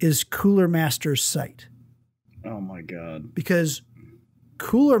is Cooler Master's site. Oh my God. Because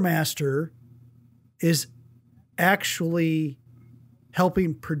Cooler Master is actually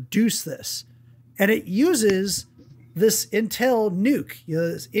helping produce this. And it uses this Intel NUC,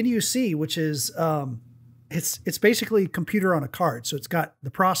 this NUC, which is, it's basically a computer on a card. So it's got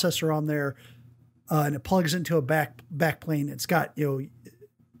the processor on there, and it plugs into a backplane. It's got,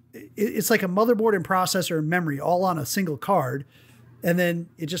 it's like a motherboard and processor and memory all on a single card. And then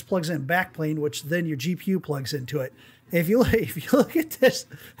it just plugs in backplane, which then your GPU plugs into it. If you look at this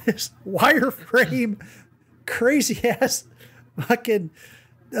wireframe, crazy ass fucking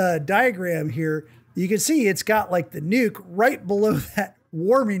diagram here, you can see it's got like the nuke right below that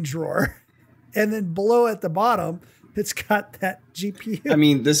warming drawer. And then below at the bottom, it's got that GPU. I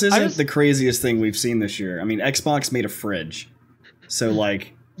mean, this isn't the craziest thing we've seen this year. I mean, Xbox made a fridge. So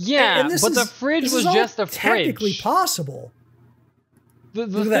like... Yeah, but the fridge was just a fridge. Technically possible. The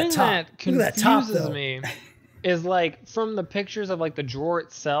thing that confuses me is like from the pictures of like the drawer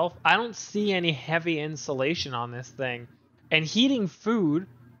itself, I don't see any heavy insulation on this thing. And heating food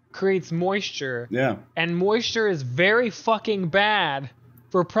creates moisture. Yeah. And moisture is very fucking bad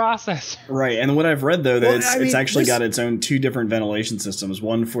for processors. Right. And what I've read though, that it's actually got its own 2 different ventilation systems,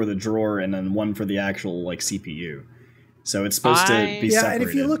 one for the drawer and then one for the actual like CPU. So it's supposed to be separated. Yeah, and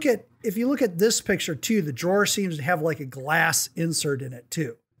if you look at this picture too, the drawer seems to have like a glass insert in it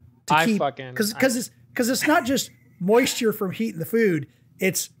too. Because it's not just moisture from heating the food,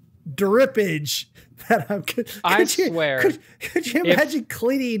 it's drippage that I swear. Could you imagine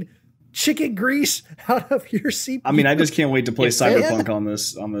cleaning chicken grease out of your CPU? I mean, I just can't wait to play CyberPunk on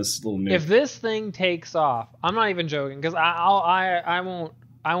this little nuke. If this thing takes off, I'm not even joking, because I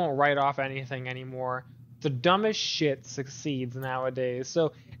won't write off anything anymore. The dumbest shit succeeds nowadays.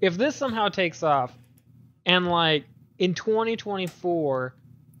 So if this somehow takes off, and like in 2024,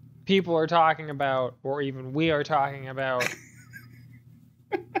 people are talking about, or even we are talking about,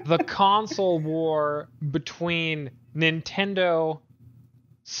 the console war between Nintendo,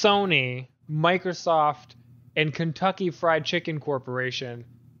 Sony, Microsoft, and Kentucky Fried Chicken Corporation,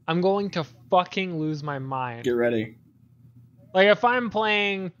 I'm going to fucking lose my mind. Get ready. Like if I'm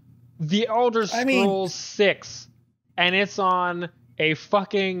playing The Elder Scrolls 6 and it's on a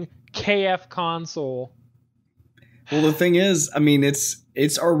fucking KFConsole. Well, the thing is, I mean, it's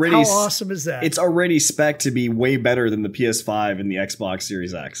already... How awesome is that? It's already spec'd to be way better than the PS5 and the Xbox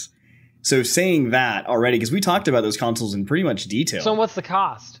Series X. So saying that already, because we talked about those consoles in pretty much detail. So what's the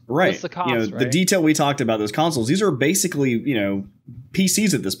cost? Right. What's the cost, The detail we talked about those consoles, these are basically,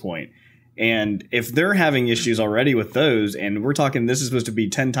 PCs at this point. And if they're having issues already with those, and we're talking this is supposed to be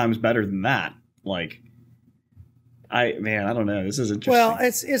 10 times better than that, like... I don't know. This is interesting. Well,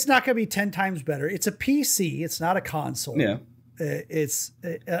 it's not going to be 10 times better. It's a PC. It's not a console. Yeah.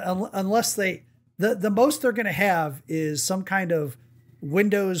 Unless the most they're going to have is some kind of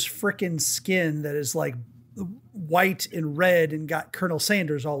Windows frickin' skin that is like white and red and got Colonel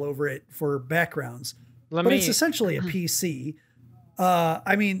Sanders all over it for backgrounds. But it's essentially a PC.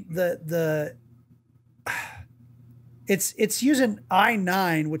 I mean, it's using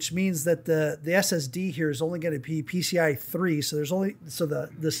i9, which means that the SSD here is only going to be PCI 3. So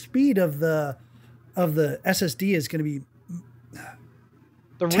the speed of the SSD is going to be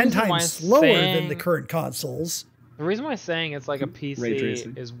 10 times slower than the current consoles. The reason why I'm saying it's like a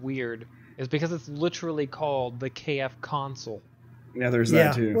PC is weird is because it's literally called the KFConsole. Yeah, there's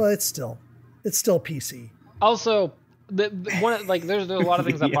that too. Well, it's still PC. Also, there's a lot of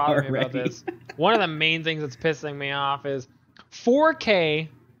things that bother me about this. One of the main things that's pissing me off is 4K,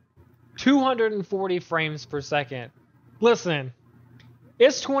 240 frames per second. Listen,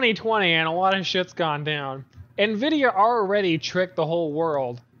 it's 2020 and a lot of shit's gone down. NVIDIA already tricked the whole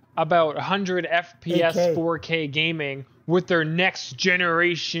world about 100 FPS 4K gaming with their next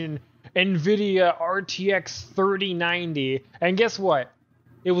generation NVIDIA RTX 3090. And guess what?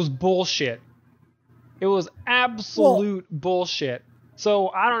 It was bullshit. It was absolute bullshit. So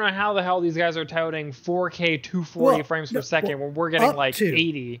I don't know how the hell these guys are touting 4K 240 frames per second when we're getting like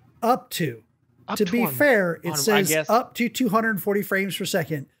 80. To be fair, it says up to 240 frames per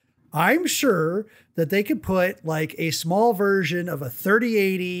second. I'm sure that they could put like a small version of a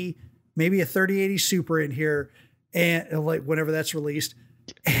 3080, maybe a 3080 Super in here, and like whenever that's released.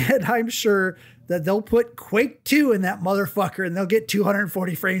 And I'm sure that they'll put Quake 2 in that motherfucker and they'll get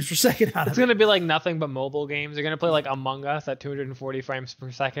 240 frames per second out of it. It's going to be like nothing but mobile games. They're going to play like Among Us at 240 frames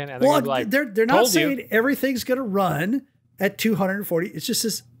per second. And they're going to be like, they're not saying everything's going to run at 240. It just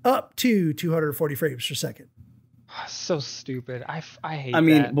says up to 240 frames per second. So stupid. I hate I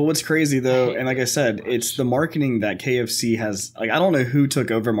mean, that. but what's crazy though, and like I said, it's the marketing that KFC has. Like, I don't know who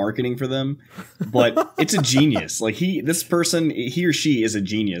took over marketing for them, but it's a genius. Like this person, he or she is a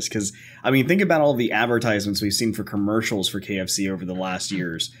genius. Because I mean, think about all the advertisements we've seen for commercials for KFC over the last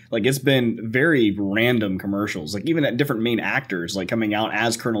years. Like, it's been very random commercials. Like, even at different main actors, like coming out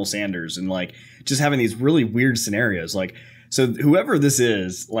as Colonel Sanders, and like just having these really weird scenarios. Like, so whoever this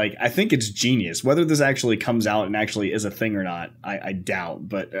is, like, I think it's genius. Whether this actually comes out and actually is a thing or not, I doubt.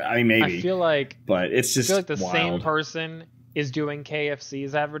 But I mean, maybe. I feel like, but it's just the wild. same person is doing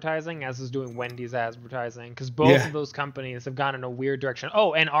KFC's advertising as is doing Wendy's advertising, because both of those companies have gone in a weird direction.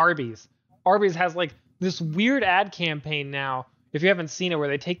 Oh, and Arby's. Arby's has like this weird ad campaign now, if you haven't seen it, where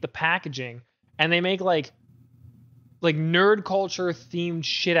they take the packaging and they make like nerd culture themed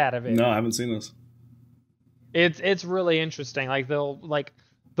shit out of it. No, I haven't seen this. It's really interesting. Like they'll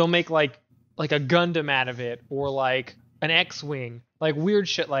make like a Gundam out of it, or like an X-wing, like weird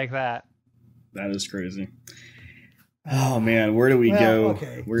shit like that. That is crazy. Oh man, where do we go?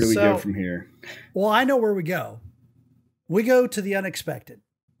 Okay. Where do we go from here? Well, I know where we go. We go to the unexpected,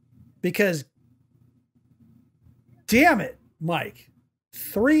 because damn it, Mike,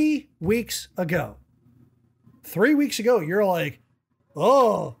 3 weeks ago, you're like,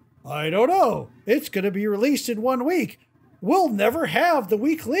 oh, I don't know. It's going to be released in 1 week. We'll never have the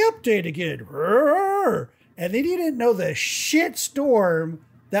weekly update again. And then you didn't know the shit storm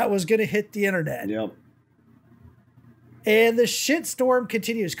that was going to hit the internet. Yep. And the shit storm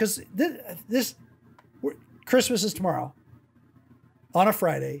continues, because this Christmas is tomorrow on a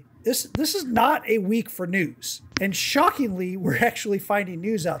Friday. This is not a week for news. And shockingly, we're actually finding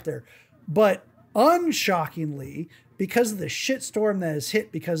news out there. But unshockingly, because of the shitstorm that has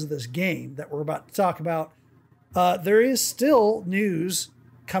hit because of this game that we're about to talk about, there is still news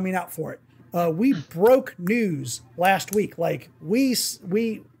coming out for it. We broke news last week. Like we,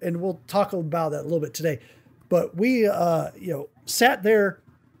 and we'll talk about that a little bit today, but we, sat there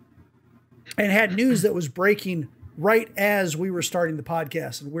and had news that was breaking right as we were starting the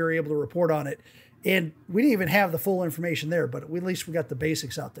podcast, and we were able to report on it. And we didn't even have the full information there, but at least we got the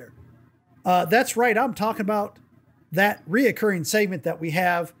basics out there. That's right. I'm talking about that reoccurring segment that we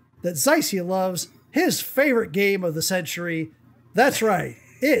have that Xycia loves, his favorite game of the century. That's right.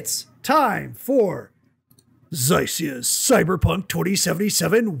 It's time for Xycia's CyberPunk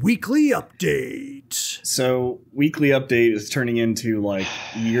 2077 weekly update. So weekly update is turning into like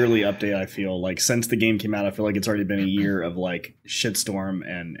yearly update. I feel like since the game came out, I feel like it's already been a year of like shitstorm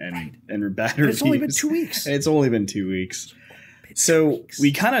and bad reviews. It's only been 2 weeks. It's only been 2 weeks. So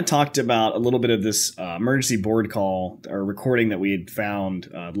we kind of talked about a little bit of this emergency board call or recording that we had found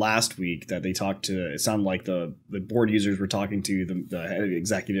last week that they talked to. It sounded like the board users were talking to the head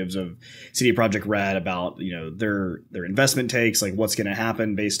executives of CD Projekt Red about, their investment takes, like what's going to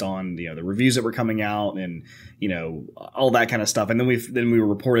happen based on, the reviews that were coming out and, all that kind of stuff. And then we were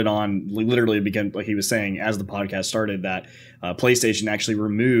reported on, literally began, like he was saying, as the podcast started, that PlayStation actually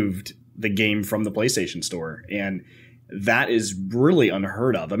removed the game from the PlayStation Store. And that is really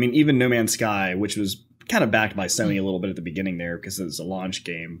unheard of. I mean, even No Man's Sky, which was kind of backed by Sony a little bit at the beginning there because it's a launch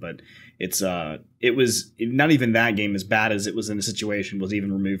game, but it was not even that game, as bad as it was in a situation, was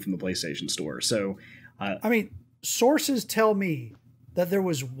even removed from the PlayStation Store. So, I mean, sources tell me that there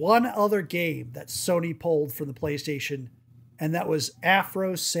was one other game that Sony pulled from the PlayStation, and that was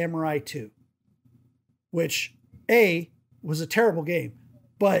Afro Samurai 2, which A, was a terrible game,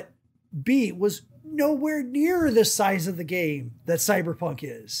 but B, was nowhere near the size of the game that CyberPunk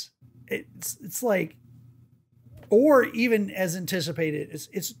is. It's like, or even as anticipated,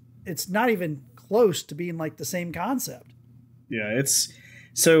 it's not even close to being like the same concept. Yeah,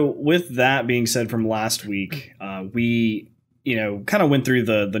 so with that being said from last week, we kind of went through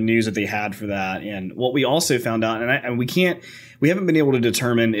the news that they had for that, and what we also found out, and we haven't been able to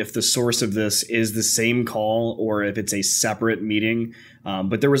determine if the source of this is the same call or if it's a separate meeting.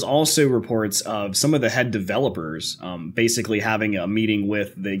 But there was also reports of some of the head developers basically having a meeting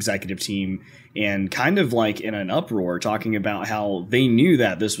with the executive team and kind of like in an uproar, talking about how they knew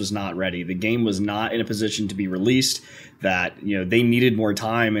that this was not ready. The game was not in a position to be released, that they needed more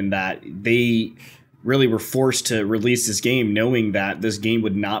time, and that they really were forced to release this game knowing that this game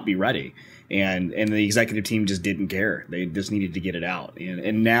would not be ready. And the executive team just didn't care. They just needed to get it out.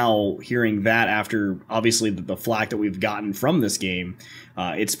 And now hearing that after, obviously, the flack that we've gotten from this game,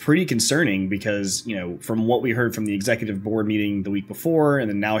 it's pretty concerning because, from what we heard from the executive board meeting the week before, and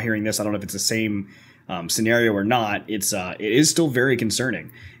then now hearing this, I don't know if it's the same scenario or not, it is still very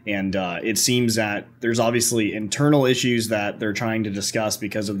concerning. And it seems that there's obviously internal issues that they're trying to discuss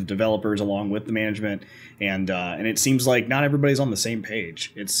because of the developers along with the management, and it seems like not everybody's on the same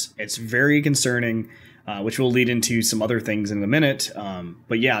page. It's very concerning, which will lead into some other things in a minute.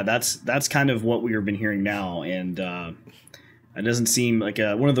 But yeah, that's kind of what we've been hearing now, and it doesn't seem like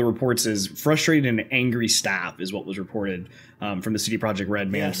one of the reports is frustrated and angry staff is what was reported from the CD Projekt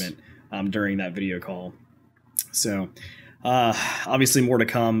Red management during that video call. So. Obviously more to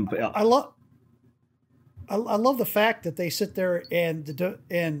come. I love the fact that they sit there and the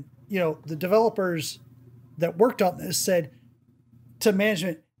developers that worked on this said to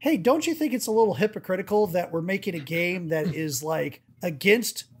management, "Hey, don't you think it's a little hypocritical that we're making a game that is like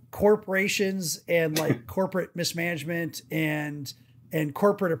against corporations and like corporate mismanagement and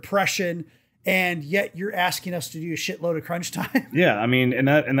corporate oppression, and yet you're asking us to do a shitload of crunch time?" Yeah, I mean, and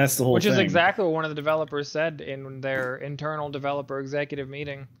that's the whole Which thing. is exactly what one of the developers said in their internal developer executive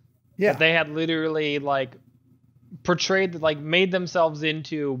meeting. Yeah. That they had literally like portrayed, like made themselves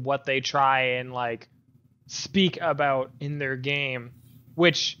into what they try and like speak about in their game,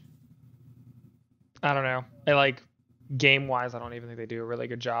 which I don't know. I like game wise, I don't even think they do a really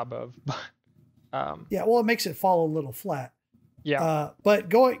good job of. Yeah, well, it makes it fall a little flat. Yeah. But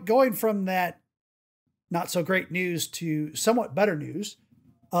going from that not so great news to somewhat better news,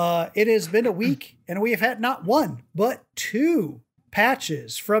 it has been a week and we have had not one, but 2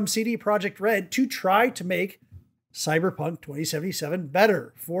 patches from CD Projekt Red to try to make CyberPunk 2077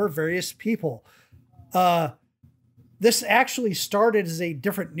 better for various people. This actually started as a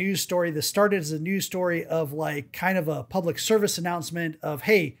different news story. This started as a news story of like kind of a public service announcement of,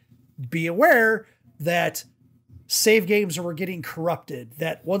 hey, be aware that save games were getting corrupted,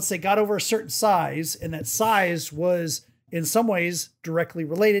 that once they got over a certain size, and that size was in some ways directly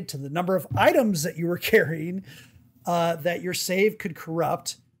related to the number of items that you were carrying, that your save could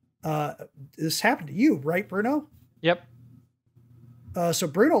corrupt. This happened to you, right, Bruno? Yep. So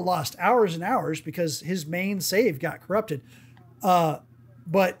Bruno lost hours and hours because his main save got corrupted.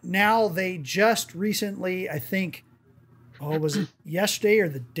 But now they just recently, I think, was it yesterday or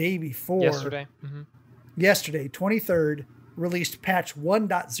the day before? Yesterday. Mm-hmm. Yesterday, 23rd, released patch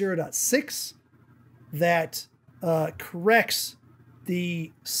 1.0.6 that corrects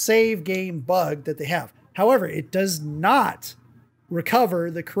the save game bug that they have. However, it does not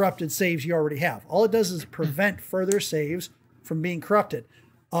recover the corrupted saves you already have. All it does is prevent further saves from being corrupted.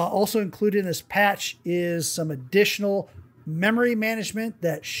 Also included in this patch is some additional memory management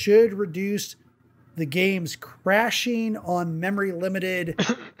that should reduce the game's crashing on memory limited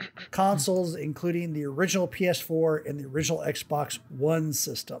consoles, including the original PS4 and the original Xbox One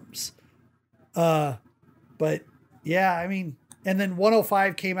systems. But yeah, I mean, and then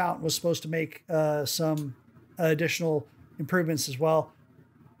 105 came out and was supposed to make some additional improvements as well.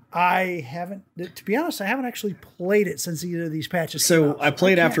 I haven't, to be honest, I haven't actually played it since either of these patches. So I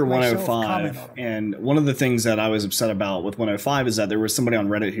played after 105, and one of the things that I was upset about with 105 is that there was somebody on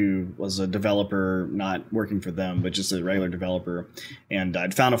Reddit who was a developer, not working for them, but just a regular developer, and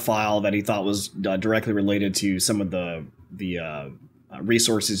I'd found a file that he thought was directly related to some of the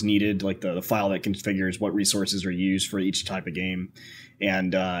resources needed, like the file that configures what resources are used for each type of game,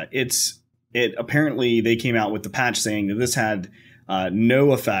 and it apparently they came out with the patch saying that this had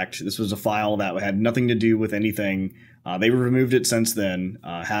no effect. This was a file that had nothing to do with anything. They removed it since then.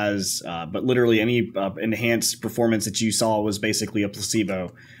 But literally any enhanced performance that you saw was basically a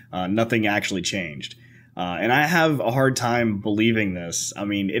placebo. Nothing actually changed. And I have a hard time believing this. I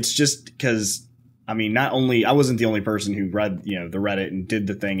mean, it's just because, I mean, not only I wasn't the only person who read, the Reddit and did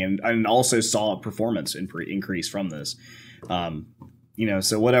the thing and also saw a performance increase from this.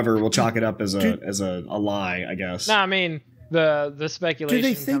 So whatever, we'll chalk it up as a lie, I guess. No, I mean, the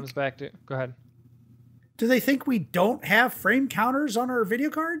speculation comes back to, go ahead. Do they think we don't have frame counters on our video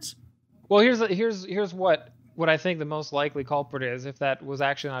cards? Well, here's what I think the most likely culprit is, if that was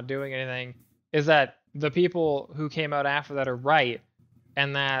actually not doing anything, is that the people who came out after that are right,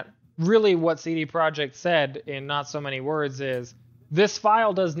 and that really what CD Projekt said in not so many words is, this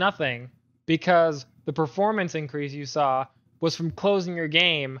file does nothing because the performance increase you saw was from closing your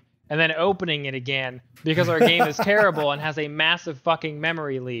game and then opening it again because our game is terrible and has a massive fucking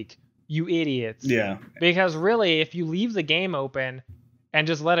memory leak. You idiots. Yeah. Because really, if you leave the game open and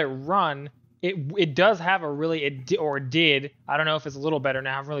just let it run, it does have a really, did, I don't know if it's a little better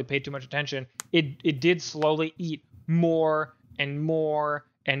now, I haven't really paid too much attention, it did slowly eat more and more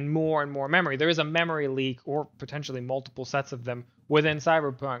and more and more memory. There is a memory leak, or potentially multiple sets of them, within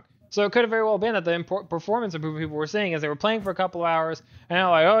CyberPunk. So it could have very well been that the performance improvement people were seeing is they were playing for a couple hours and they're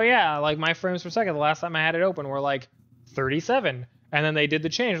like, oh yeah, like my frames per second the last time I had it open were like 37, and then they did the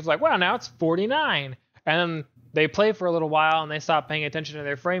change. It was like, wow, now it's 49, and then they play for a little while and they stop paying attention to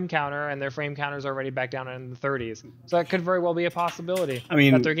their frame counter, and their frame counter's already back down in the 30s. So that could very well be a possibility. I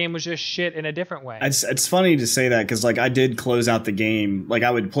mean, that their game was just shit in a different way. It's funny to say that because like I did close out the game. Like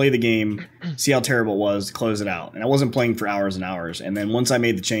I would play the game, see how terrible it was, close it out, and I wasn't playing for hours and hours. And then once I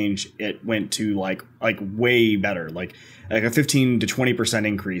made the change, it went to like way better, like a 15 to 20%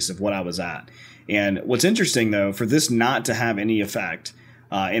 increase of what I was at. And what's interesting though, for this not to have any effect.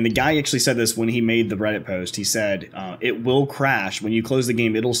 And the guy actually said this when he made the Reddit post. He said, it will crash. When you close the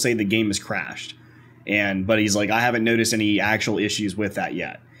game, it'll say the game is crashed. But he's like, I haven't noticed any actual issues with that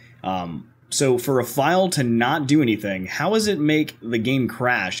yet. So for a file to not do anything, how does it make the game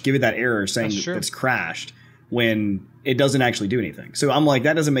crash, give it that error saying it's crashed when it doesn't actually do anything? So I'm like,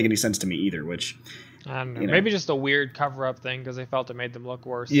 that doesn't make any sense to me either, which... I don't know. Maybe just a weird cover-up thing because they felt it made them look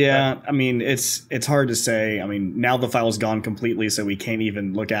worse. Yeah, but I mean, it's hard to say. I mean, now the file's gone completely, so we can't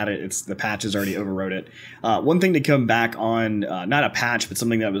even look at it. The patch has already overwrote it. One thing to come back on, not a patch, but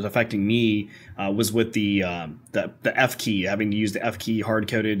something that was affecting me was with the F key, having to use the F key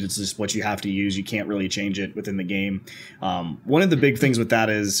hard-coded. It's just what you have to use. You can't really change it within the game. One of the big things with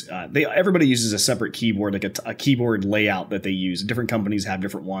that is everybody uses a separate keyboard, like a keyboard layout that they use. Different companies have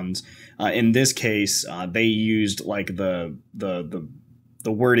different ones. In this case, they used like the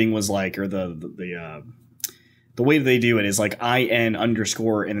wording was like, or the way they do it is like IN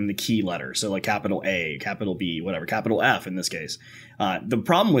underscore and then the key letter. So like capital A, capital B, whatever, capital F in this case. The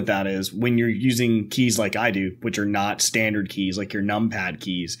problem with that is when you're using keys like I do, which are not standard keys, like your numpad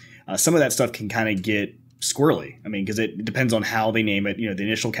keys, some of that stuff can kind of get squirrely. I mean, because it depends on how they name it. You know, the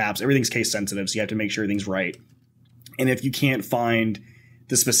initial caps, everything's case sensitive, so you have to make sure everything's right. And if you can't find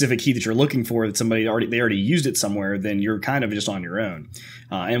the specific key that you're looking for, that they already used it somewhere, then you're kind of just on your own.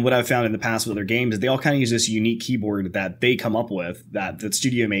 And what I've found in the past with other games is they all kind of use this unique keyboard that they come up with that the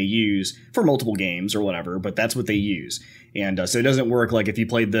studio may use for multiple games or whatever, but that's what they use. And so it doesn't work like if you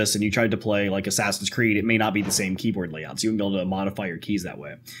played this and you tried to play like Assassin's Creed, it may not be the same keyboard layout. So you wouldn't be able to modify your keys that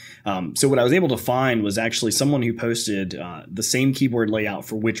way. So what I was able to find was actually someone who posted the same keyboard layout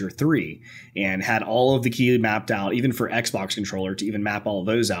for Witcher 3 and had all of the key mapped out, even for Xbox controller, to even map all of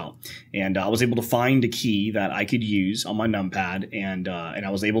those out. And I was able to find a key that I could use on my numpad, and I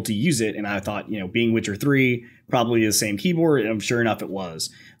was able to use it. And I thought, being Witcher 3, probably the same keyboard, and sure enough, it was.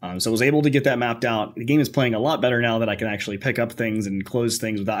 So I was able to get that mapped out. The game is playing a lot better now that I can actually pick up things and close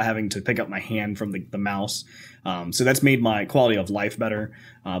things without having to pick up my hand from the mouse. So that's made my quality of life better.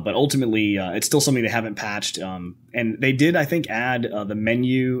 But ultimately, it's still something they haven't patched. And they did, I think, add the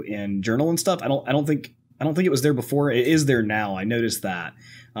menu and journal and stuff. I don't think it was there before. It is there now. I noticed that.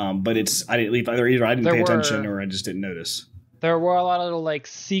 But I didn't pay attention or I just didn't notice. There were a lot of little like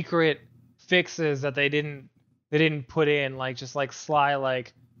secret fixes that they didn't put in, like just like sly,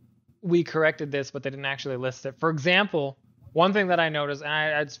 like we corrected this, but they didn't actually list it. For example, one thing that I noticed,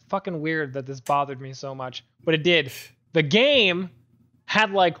 and it's fucking weird that this bothered me so much, but it did. The game had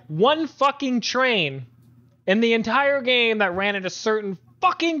like one fucking train in the entire game that ran at a certain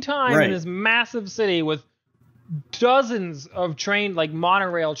fucking time in this massive city with dozens of train, like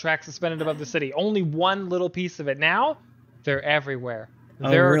monorail tracks suspended above the city. Only one little piece of it. Now, they're everywhere.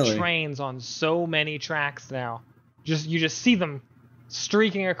 There are trains on so many tracks now. You just see them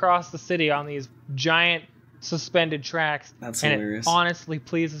streaking across the city on these giant suspended tracks. That's and hilarious. It honestly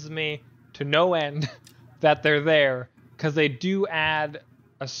pleases me to no end that they're there, because they do add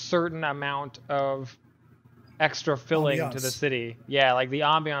a certain amount of extra filling to the city. Yeah, like the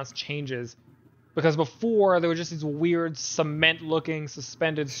ambiance changes. Because before, there were just these weird cement-looking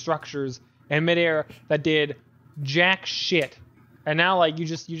suspended structures in midair that did jack shit. And now, like, you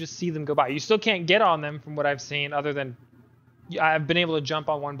just see them go by. You still can't get on them from what I've seen, other than I've been able to jump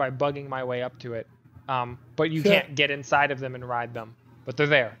on one by bugging my way up to it. But you can't get inside of them and ride them. But they're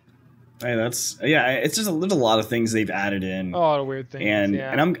there. Hey, it's just there's a lot of things they've added in. A lot of weird things.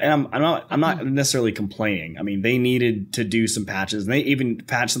 And I'm not necessarily complaining. I mean, they needed to do some patches, and they even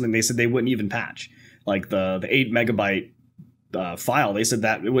patched something they said they wouldn't even patch, like the 8 megabyte file. They said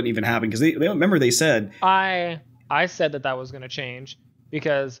that it wouldn't even happen because they remember they said I said that was going to change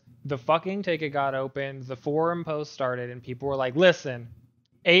because the fucking ticket got opened, the forum post started, and people were like, listen,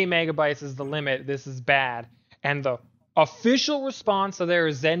 8 megabytes is the limit. This is bad. And the official response to their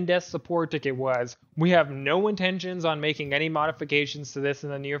Zendesk support ticket was, we have no intentions on making any modifications to this in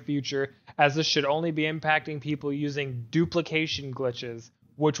the near future, as this should only be impacting people using duplication glitches,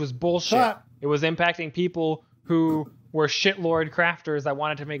 which was bullshit. It was impacting people who were shitlord crafters that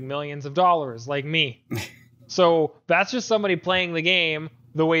wanted to make millions of dollars, like me. So that's just somebody playing the game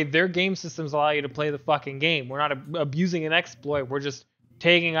the way their game systems allow you to play the fucking game. We're not abusing an exploit. We're just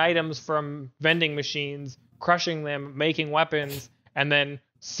taking items from vending machines, crushing them, making weapons, and then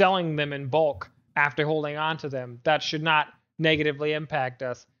selling them in bulk after holding on to them. That should not negatively impact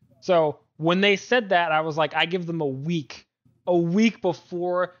us. So when they said that, I was like, I give them a week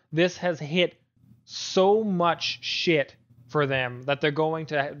before this has hit so much shit for them that they're going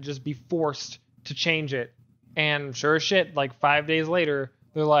to just be forced to change it. And sure as shit, like 5 days later,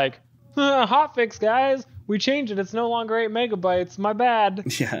 they're like, hotfix, guys. We changed it. It's no longer 8 megabytes. My bad.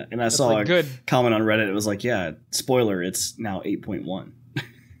 Yeah, and I saw like, a comment on Reddit. It was like, yeah, spoiler, it's now 8.1.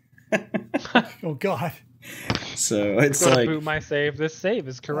 Oh, God. So it's like boot my save. This save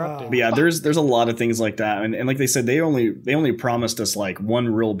is corrupted. But yeah, there's a lot of things like that, and like they said, they only promised us like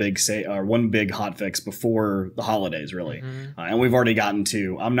one real big one big hotfix before the holidays, really, and we've already gotten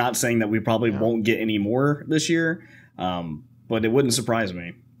 2. I'm not saying that we probably won't get any more this year, but it wouldn't surprise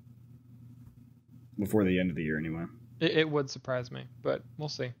me before the end of the year anyway. It would surprise me, but we'll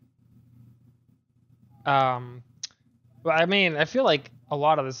see. But I mean, I feel like a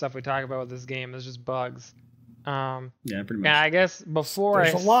lot of the stuff we talk about with this game is just bugs. Yeah, pretty much. And I guess before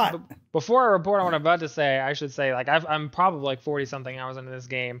a lot. Before I report on what I'm about to say, I should say like I'm probably like 40 something hours into this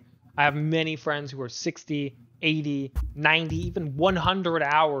game. I have many friends who are 60, 80, 90, even 100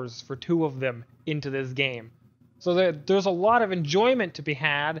 hours for 2 of them into this game. So there's a lot of enjoyment to be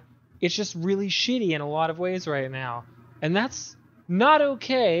had. It's just really shitty in a lot of ways right now. And that's not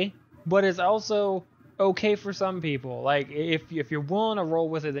okay, but it's also okay for some people. Like if you're willing to roll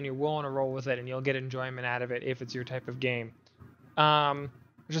with it, then you're willing to roll with it, and you'll get enjoyment out of it if it's your type of game. It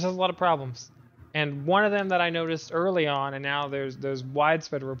just has a lot of problems, and one of them that I noticed early on, and now there's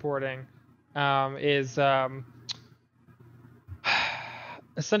widespread reporting, is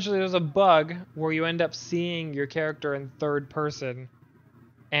essentially there's a bug where you end up seeing your character in third person,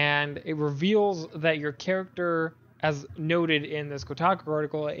 and it reveals that your character, as noted in this Kotaku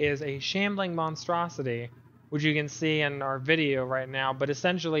article, is a shambling monstrosity, which you can see in our video right now. But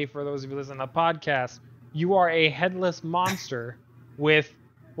essentially, for those of you listening to the podcast, you are a headless monster with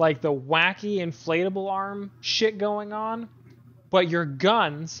like the wacky inflatable arm shit going on, but your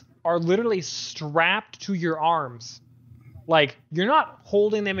guns are literally strapped to your arms. Like, you're not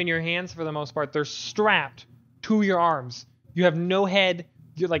holding them in your hands for the most part. They're strapped to your arms. You have no head.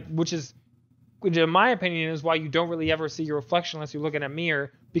 You're like, which in my opinion is why you don't really ever see your reflection unless you look in a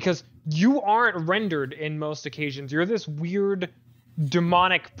mirror, because you aren't rendered in most occasions. You're this weird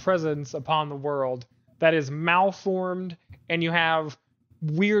demonic presence upon the world that is malformed, and you have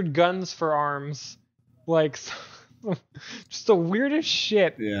weird guns for arms, like just the weirdest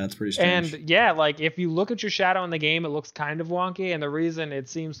shit. Yeah, it's pretty strange. And yeah, like if you look at your shadow in the game, it looks kind of wonky, and the reason it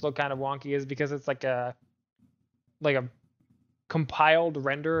seems to look kind of wonky is because it's like a compiled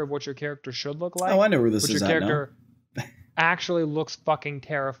render of what your character should look like. Oh, I know where this but is your at character now. actually looks fucking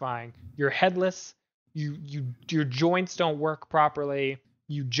terrifying. You're headless. Your joints don't work properly.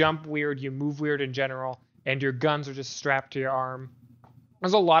 You jump weird. You move weird in general, and your guns are just strapped to your arm.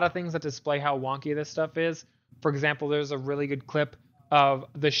 There's a lot of things that display how wonky this stuff is. For example, there's a really good clip of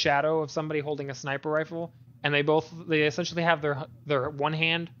the shadow of somebody holding a sniper rifle, and they essentially have their one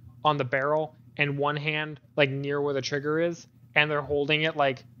hand on the barrel and one hand like near where the trigger is, and they're holding it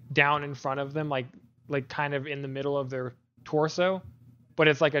like down in front of them, like kind of in the middle of their torso, but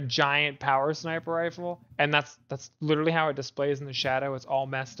it's like a giant power sniper rifle, and that's literally how it displays in the shadow. It's all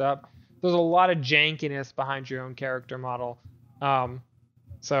messed up. There's a lot of jankiness behind your own character model.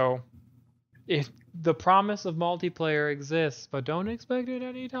 So if the promise of multiplayer exists, but don't expect it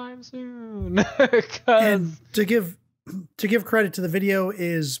anytime soon. And to give credit to the video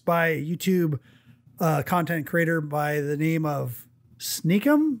is by YouTube content creator by the name of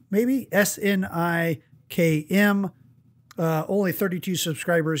Sneakum, maybe SNIKM. Only 32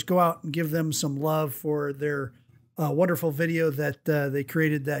 subscribers. Go out and give them some love for their wonderful video that they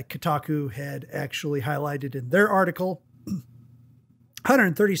created that Kotaku had actually highlighted in their article.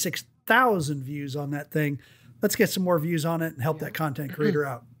 136,000 views on that thing. Let's get some more views on it and help that content creator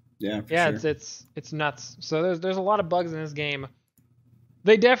out. Yeah, sure. It's nuts. So there's a lot of bugs in this game.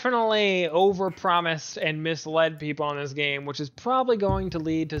 They definitely overpromised and misled people on this game, which is probably going to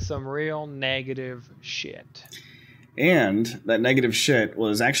lead to some real negative shit. And that negative shit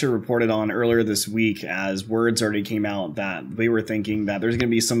was actually reported on earlier this week, as words already came out that they were thinking that there's going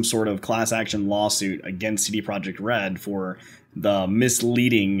to be some sort of class action lawsuit against CD Projekt Red for the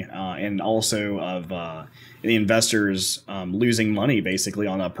misleading and also of the investors losing money basically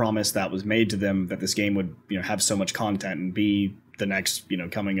on a promise that was made to them that this game would have so much content and be the next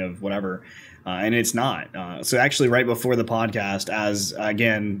coming of whatever. And it's not. So actually, right before the podcast, as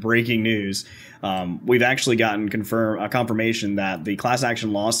again breaking news, we've actually gotten confirmation that the class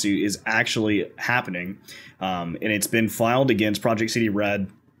action lawsuit is actually happening, and it's been filed against Project CD Red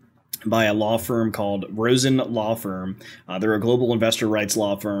by a law firm called Rosen Law Firm. They're a global investor rights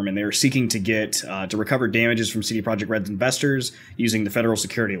law firm, and they're seeking to get to recover damages from CD Projekt Red's investors using the federal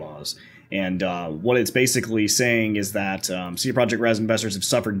security laws. And what it's basically saying is that CD Projekt Red's investors have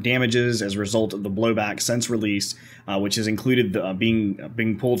suffered damages as a result of the blowback since release, which has included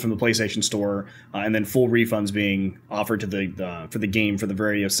being pulled from the PlayStation Store and then full refunds being offered to for the game for the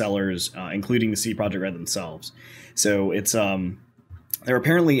various sellers, including the CD Projekt Red themselves. So it's they're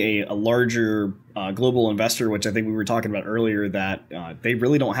apparently a larger global investor, which I think we were talking about earlier, that they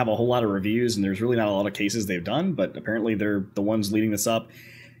really don't have a whole lot of reviews and there's really not a lot of cases they've done, but apparently they're the ones leading this up.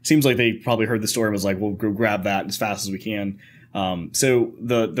 Seems like they probably heard the story and was like, we'll go grab that as fast as we can. So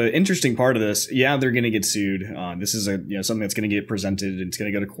the interesting part of this, yeah, they're going to get sued. This is something that's going to get presented and it's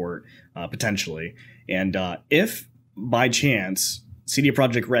going to go to court potentially. And if by chance CD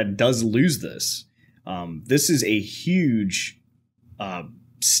Projekt Red does lose this, this is a huge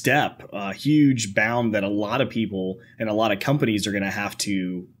step, a huge bound that a lot of people and a lot of companies are going to have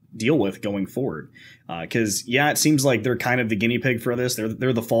to deal with going forward. Because it seems like they're kind of the guinea pig for this.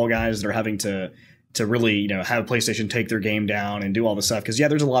 They're the fall guys that are having to really have PlayStation take their game down and do all this stuff. Because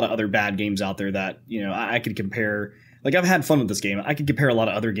there's a lot of other bad games out there that I could compare. Like, I've had fun with this game. I could compare a lot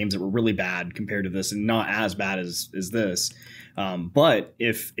of other games that were really bad compared to this and not as bad as this. But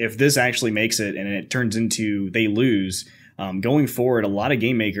if this actually makes it and it turns into they lose, going forward, a lot of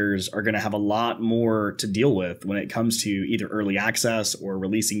game makers are going to have a lot more to deal with when it comes to either early access or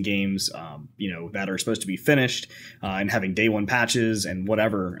releasing games, that are supposed to be finished and having day one patches and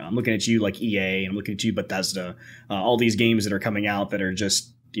whatever. I'm looking at you like EA, and I'm looking at you Bethesda, all these games that are coming out that are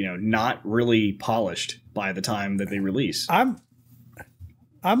just not really polished by the time that they release. I'm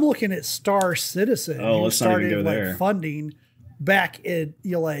looking at Star Citizen. Oh, let's not even go there. Funding back in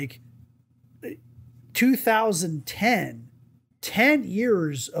 2010. 10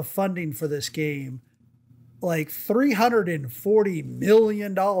 years of funding for this game, like $340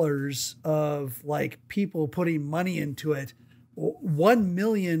 million of like people putting money into it, 1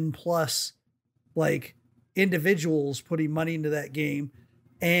 million plus like individuals putting money into that game.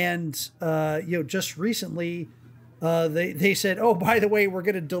 And, just recently they said, oh, by the way, we're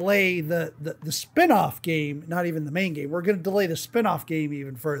going to delay the spinoff game, not even the main game. We're going to delay the spinoff game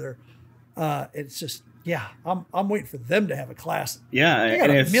even further. It's just, I'm waiting for them to have a class. Yeah, they got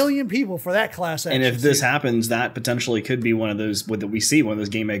a million people for that class action. And if this happens, that potentially could be one of those that we see, one of those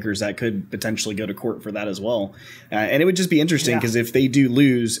game makers that could potentially go to court for that as well. And it would just be interesting because if they do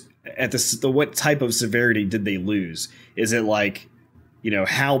lose, at what type of severity did they lose? Is it like,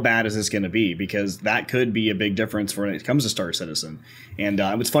 how bad is this going to be? Because that could be a big difference when it comes to Star Citizen. And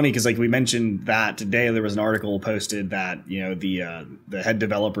it's funny because, like we mentioned that today, there was an article posted that the head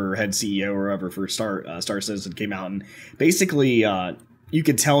developer, head CEO, or whatever for Star Citizen came out, and basically you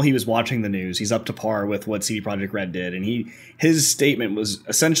could tell he was watching the news. He's up to par with what CD Projekt Red did, and his statement was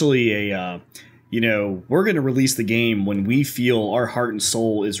essentially we're going to release the game when we feel our heart and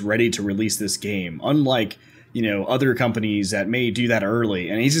soul is ready to release this game, unlike other companies that may do that early.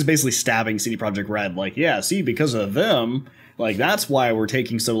 And he's just basically stabbing CD Projekt Red like, because of them, like, that's why we're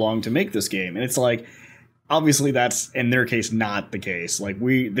taking so long to make this game. And it's like, obviously that's in their case not the case. Like,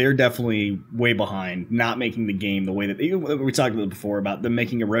 they're definitely way behind not making the game the way that we talked about before about them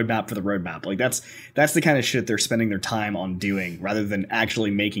making a roadmap for the roadmap. Like, that's the kind of shit they're spending their time on doing rather than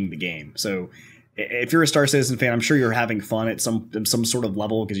actually making the game. So if you're a Star Citizen fan, I'm sure you're having fun at some sort of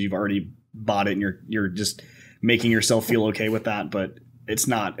level because you've already bought it and you're just making yourself feel okay with that, but it's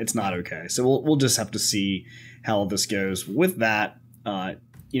not okay. So we'll just have to see how this goes. With that, I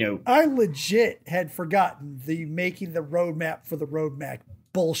legit had forgotten the making the roadmap for the roadmap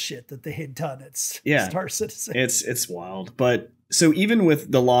bullshit that they had done at Star Citizen. It's wild. But so even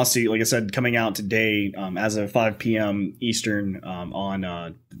with the lawsuit, like I said, coming out today as of 5 p.m. Eastern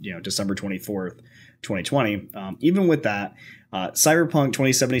on December 24th, 2020, even with that, CyberPunk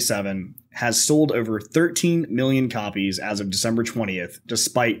 2077 has sold over 13 million copies as of December 20th,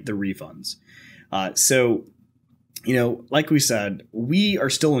 despite the refunds. So you know, like we said, we are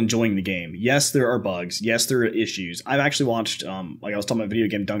still enjoying the game. Yes, there are bugs. Yes, there are issues. I've actually watched, like I was talking about Video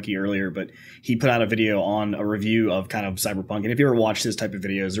Game Donkey earlier, but he put out a video on a review of kind of CyberPunk. And if you ever watch this type of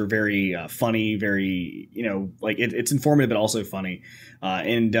videos, they're very funny, very, you know, like it's informative, but also funny.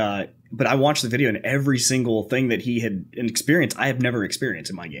 But I watched the video, and every single thing that he had experienced, I have never experienced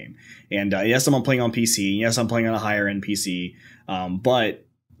in my game. And yes, I'm playing on PC. Yes, I'm playing on a higher end PC. But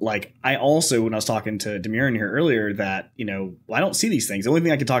like, I also, when I was talking to Dymyrn here earlier, that, you know, I don't see these things. The only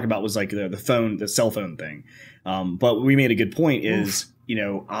thing I could talk about was like the cell phone thing. But we made a good point is, you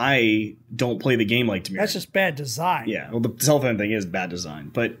know, I don't play the game like Dymyrn. That's just bad design. Yeah, well, the cell phone thing is bad design.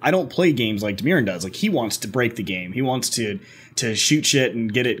 But I don't play games like Dymyrn does. Like, he wants to break the game. He wants to shoot shit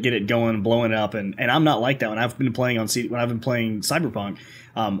and get it going, blowing up. And I'm not like that. When I've been playing when I've been playing CyberPunk,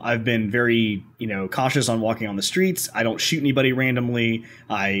 I've been very, you know, cautious on walking on the streets. I don't shoot anybody randomly.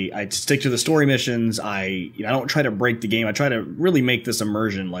 I stick to the story missions. I don't try to break the game. I try to really make this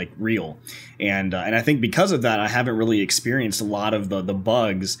immersion like real. And I think because of that, I haven't really experienced a lot of the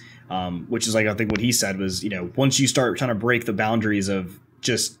bugs, which is like, I think what he said was, you know, once you start trying to break the boundaries of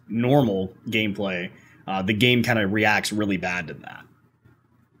just normal gameplay, the game kind of reacts really bad to that.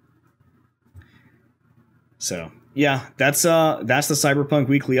 So yeah, that's the CyberPunk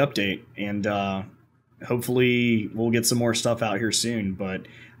weekly update, and hopefully we'll get some more stuff out here soon. But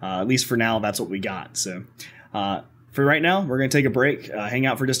at least for now, that's what we got. So for right now, we're going to take a break, hang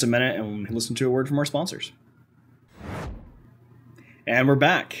out for just a minute, and listen to a word from our sponsors. And we're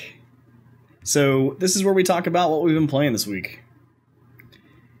back. So this is where we talk about what we've been playing this week.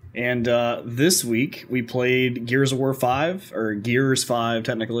 And this week we played Gears of War 5, or Gears 5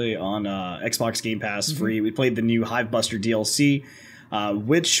 technically, on Xbox Game Pass free. We played the new Hivebuster DLC,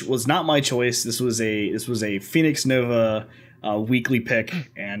 which was not my choice. This was a Phoennix Nova weekly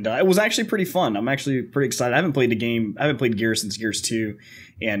pick, and it was actually pretty fun. I'm actually pretty excited. I haven't played Gears since Gears 2,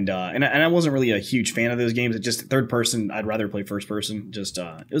 and I wasn't really a huge fan of those games. It just third person. I'd rather play first person. Just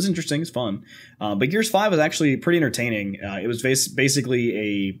it was interesting. It's fun. But Gears 5 was actually pretty entertaining. It was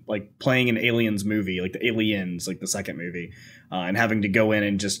basically like playing an Aliens movie, like the Aliens, like the second movie, and having to go in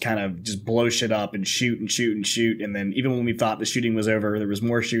and just kind of just blow shit up and shoot and shoot and shoot. And then even when we thought the shooting was over, there was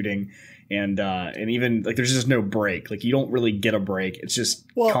more shooting. And even like there's just no break. Like, you don't really get a break. It's just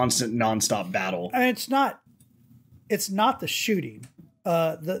constant nonstop battle. And it's not the shooting.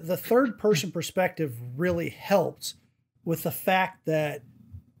 The third person perspective really helps with the fact that,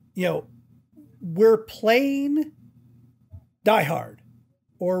 you know, we're playing Die Hard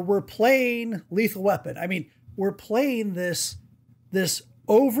or we're playing Lethal Weapon. I mean, we're playing this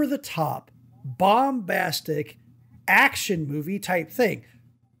over the top, bombastic action movie type thing.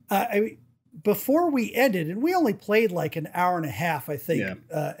 I mean, before we ended, and we only played like an hour and a half, I think,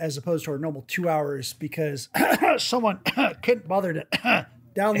 as opposed to our normal 2 hours, because someone couldn't bother to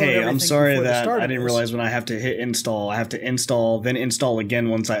download everything. I'm sorry that I didn't realize when I have to hit install, I have to install, then install again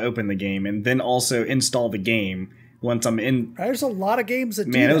once I open the game, and then also install the game once I'm in. There's a lot of games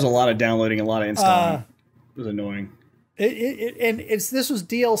that it was a lot of downloading, a lot of installing. It was annoying. This was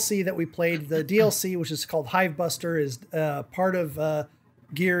DLC that we played. The DLC, which is called Hivebuster, is part of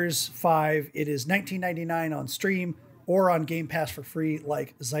Gears 5. It is $19.99 on Steam or on Game Pass for free,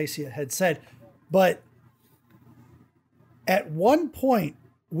 like Xycia had said. But at one point,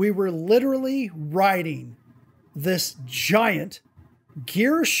 we were literally riding this giant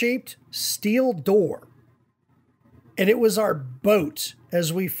gear-shaped steel door. And it was our boat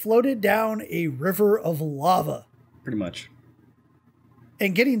as we floated down a river of lava. Pretty much.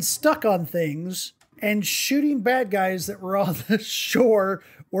 And getting stuck on things and shooting bad guys that were on the shore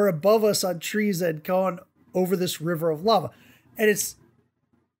or above us on trees that had gone over this river of lava. And it's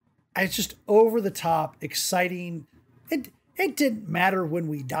just over the top, exciting. It didn't matter when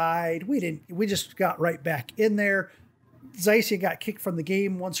we died. We just got right back in there. Xycia got kicked from the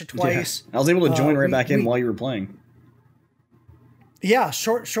game once or twice. Yeah. I was able to join back in while you were playing. Yeah,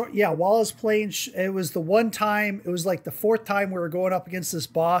 short. Yeah, while I was playing, it was the one time, it was like the fourth time we were going up against this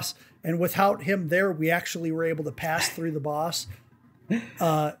boss, and without him there, we actually were able to pass through the boss.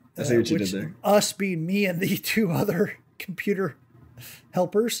 I see what you did there. Us being me and the two other computer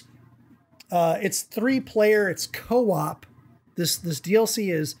helpers. It's 3-player, it's co-op. This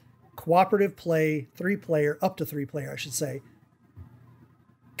DLC is cooperative play, 3-player, up to 3-player, I should say.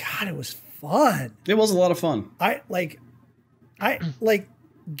 God, it was fun. It was a lot of fun. I like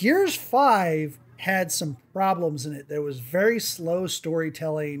Gears 5 had some problems in it. There was very slow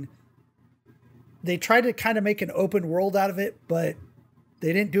storytelling. They tried to kind of make an open world out of it, but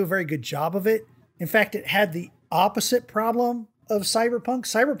they didn't do a very good job of it. In fact, it had the opposite problem of Cyberpunk.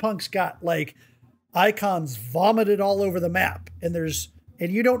 Cyberpunk's got like icons vomited all over the map, and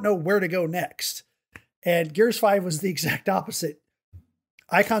you don't know where to go next. And Gears 5 was the exact opposite.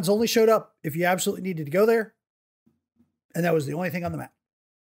 Icons only showed up if you absolutely needed to go there, and that was the only thing on the map.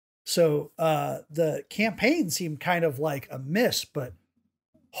 So the campaign seemed kind of like a miss, but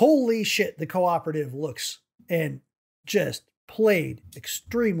holy shit, the cooperative looks and just played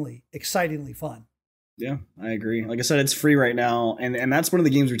extremely excitingly fun. Yeah, I agree. Like I said, it's free right now. And that's one of the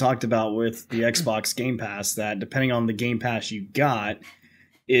games we talked about with the Xbox Game Pass, that depending on the Game Pass you got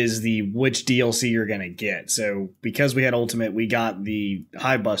is which DLC you're going to get. So because we had Ultimate, we got the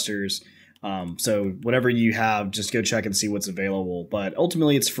Hive Busters. So whatever you have, just go check and see what's available. But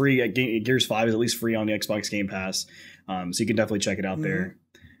ultimately, it's free. Gears 5 is at least free on the Xbox Game Pass. So you can definitely check it out there.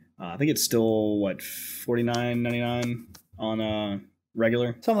 I think it's still, $49.99 on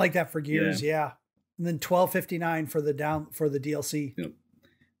regular? Something like that for Gears, yeah. And then $12.59 for the DLC. Yep.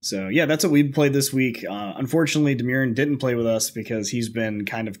 So yeah, that's what we played this week. Unfortunately, Dymyrn didn't play with us because he's been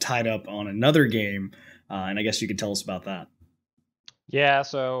kind of tied up on another game, and I guess you could tell us about that. Yeah,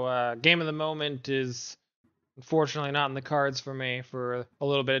 so game of the moment is unfortunately not in the cards for me for a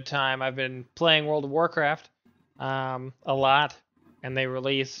little bit of time. I've been playing World of Warcraft a lot, and they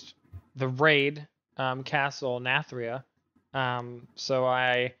released the raid Castle Nathria. So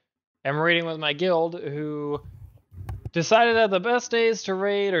I am raiding with my guild, who decided that the best days to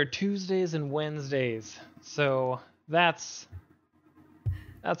raid are Tuesdays and Wednesdays. So that's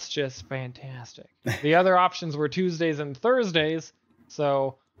just fantastic. The other options were Tuesdays and Thursdays.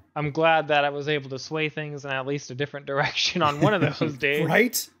 So I'm glad that I was able to sway things in at least a different direction on one of those days.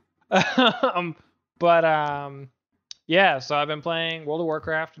 Right? Yeah, so I've been playing World of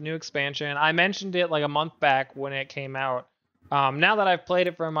Warcraft, new expansion. I mentioned it like a month back when it came out. Now that I've played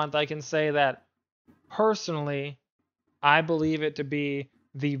it for a month, I can say that personally, I believe it to be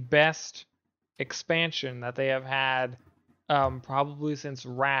the best expansion that they have had probably since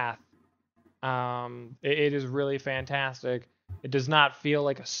Wrath. It is really fantastic. It does not feel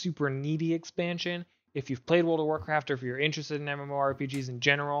like a super needy expansion. If you've played World of Warcraft, or if you're interested in MMORPGs in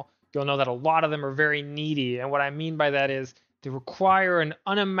general, you'll know that a lot of them are very needy. And what I mean by that is they require an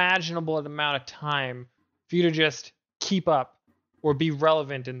unimaginable amount of time for you to just keep up or be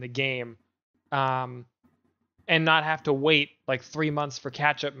relevant in the game, and not have to wait like 3 months for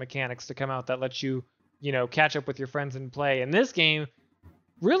catch-up mechanics to come out that let you, catch up with your friends and play. In this game,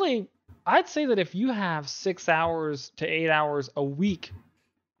 really, I'd say that if you have 6 hours to 8 hours a week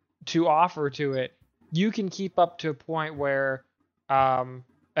to offer to it, you can keep up to a point where at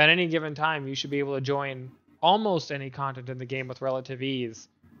any given time you should be able to join almost any content in the game with relative ease,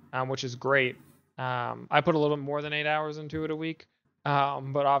 which is great. I put a little bit more than 8 hours into it a week,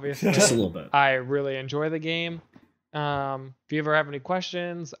 but obviously just a little bit. I really enjoy the game. If you ever have any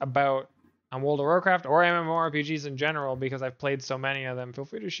questions about World of Warcraft or MMORPGs in general, because I've played so many of them, feel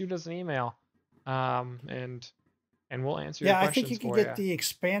free to shoot us an email, and we'll answer your questions. Yeah, I think you can get the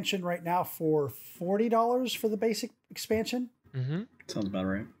expansion right now for $40 for the basic expansion. Mm-hmm. Sounds about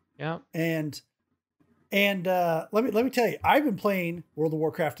right. Yeah. And let me tell you, I've been playing World of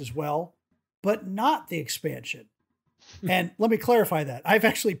Warcraft as well, but not the expansion. And let me clarify that. I've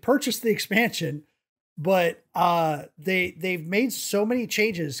actually purchased the expansion, but they've made so many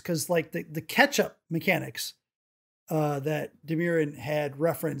changes, because like the catch-up mechanics that Dymyrn had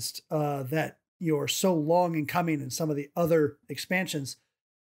referenced that you're so long in coming in some of the other expansions,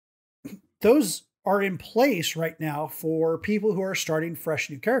 those are in place right now for people who are starting fresh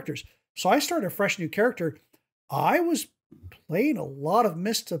new characters. So I started a fresh new character. I was playing a lot of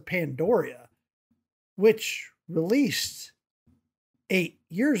Mist of Pandaria, which released 8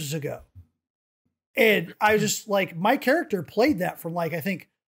 years ago. And I was just like, my character played that from like, I think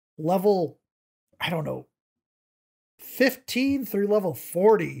level, 15 through level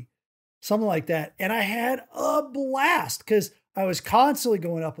 40, something like that. And I had a blast because I was constantly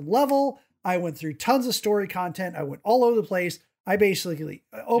going up in level. I went through tons of story content. I went all over the place. I basically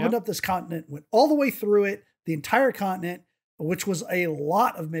opened up this continent, went all the way through it, the entire continent, which was a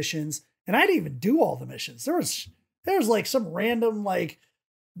lot of missions. And I didn't even do all the missions. There was like some random like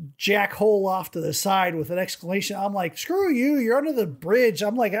jackhole off to the side with an exclamation. I'm like, screw you, you're under the bridge.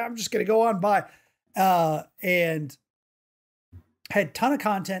 I'm like, I'm just going to go on by. And had a ton of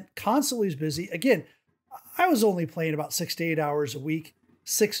content, constantly was busy. Again, I was only playing about 6 to 8 hours a week,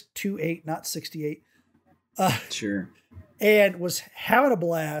 6 to 8, not 68. Sure. And was having a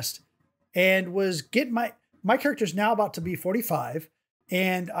blast, and was getting my character's now about to be 45.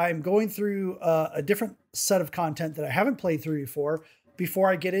 And I'm going through a different set of content that I haven't played through before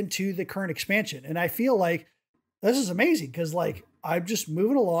I get into the current expansion. And I feel like this is amazing, because like I'm just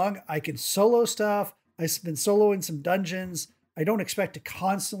moving along. I can solo stuff. I've been soloing some dungeons. I don't expect to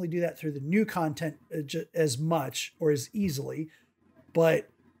constantly do that through the new content as much or as easily, but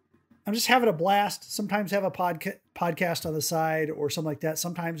I'm just having a blast. Sometimes have a podcast on the side or something like that.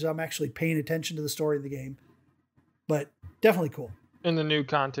 Sometimes I'm actually paying attention to the story of the game, but definitely cool. In the new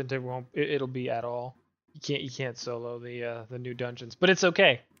content, it'll be at all. You can't solo the new dungeons, but it's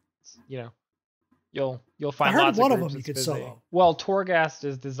okay. You'll find I heard lots one of of groups them you could that's busy. solo. Well, Torghast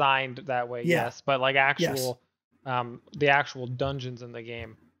is designed that way, Yeah. yes, but like the actual dungeons in the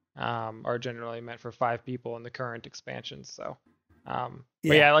game are generally meant for 5 people in the current expansions. So, but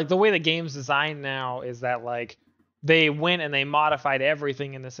yeah, like the way the game's designed now is that like they went and they modified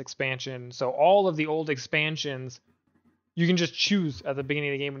everything in this expansion. So all of the old expansions, you can just choose at the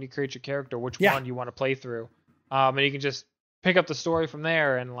beginning of the game when you create your character which one you want to play through, and you can just pick up the story from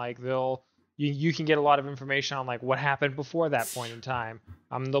there, and like you can get a lot of information on like what happened before that point in time.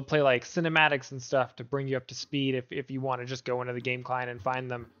 They'll play like cinematics and stuff to bring you up to speed if you want to just go into the game client and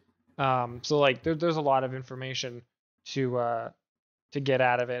find them. So like there's a lot of information to get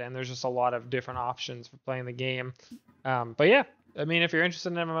out of it, and there's just a lot of different options for playing the game. But yeah, I mean, if you're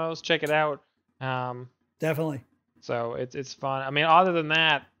interested in MMOs, check it out. Definitely. So it's fun. I mean, other than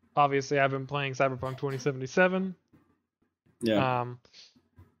that, obviously I've been playing Cyberpunk 2077. Yeah.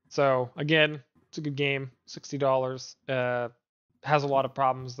 So again, it's a good game. $60. Has a lot of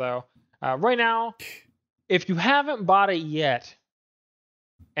problems though. Right now, if you haven't bought it yet,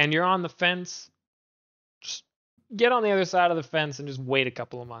 and you're on the fence, just get on the other side of the fence and just wait a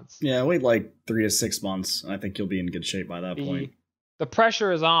couple of months. Yeah, wait like 3 to 6 months. I think you'll be in good shape by that point. The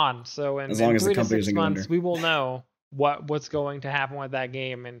pressure is on. So in 3 to 6 months, we will know what's going to happen with that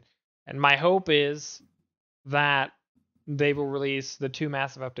game. And my hope is that they will release the 2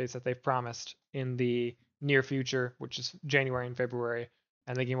 massive updates that they've promised in the near future, which is January and February,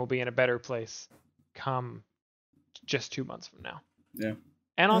 and the game will be in a better place come just 2 months from now. Yeah.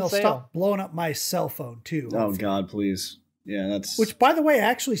 And on sale. Stop blowing up my cell phone too. Oh God, please. Yeah, that's. Which, by the way, I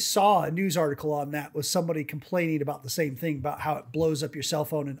actually saw a news article on that with somebody complaining about the same thing, about how it blows up your cell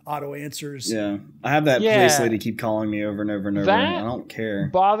phone and auto answers. Yeah, I have that police lady keep calling me over and over and over. That and I don't care.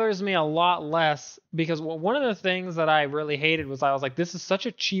 Bothers me a lot less because one of the things that I really hated was I was like, this is such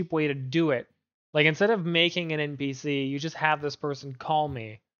a cheap way to do it. Like, instead of making an NPC, you just have this person call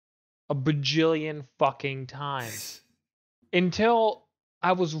me a bajillion fucking times until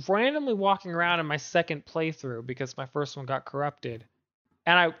I was randomly walking around in my second playthrough because my first one got corrupted.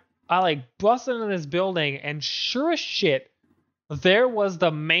 And I like busted into this building, and sure as shit, there was the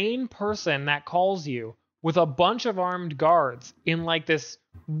main person that calls you with a bunch of armed guards in like this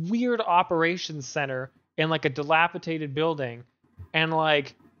weird operations center in like a dilapidated building. And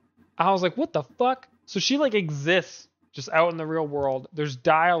like, I was like, what the fuck? So she like exists just out in the real world. There's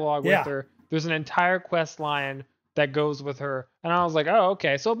dialogue with her. There's an entire quest line that goes with her. And I was like, oh,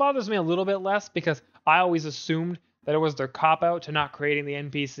 okay. So it bothers me a little bit less because I always assumed that it was their cop-out to not creating the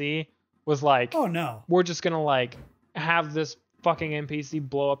NPC. Was like, oh no, we're just gonna like have this fucking NPC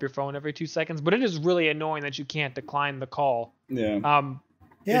blow up your phone every 2 seconds. But it is really annoying that you can't decline the call. Yeah.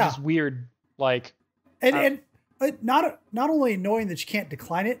 It's just weird. Like, and not only annoying that you can't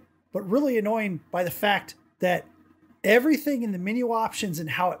decline it, but really annoying by the fact that everything in the menu options and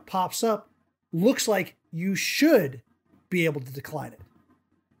how it pops up looks like you should be able to decline it.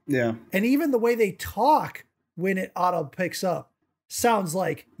 Yeah. And even the way they talk when it auto picks up sounds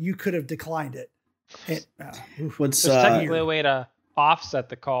like you could have declined it. And, there's technically a way to offset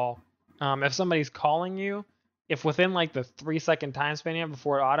the call. If somebody's calling you, if within like the 3-second time span you have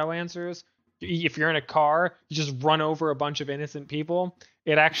before it auto answers, if you're in a car, you just run over a bunch of innocent people,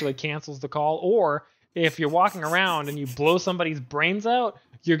 it actually cancels the call. Or if you're walking around and you blow somebody's brains out,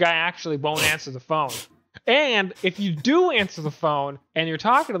 your guy actually won't answer the phone. And if you do answer the phone and you're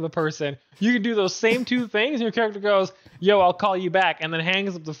talking to the person, you can do those same 2 things and your character goes, yo, I'll call you back, and then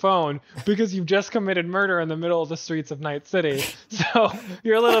hangs up the phone because you've just committed murder in the middle of the streets of Night City. So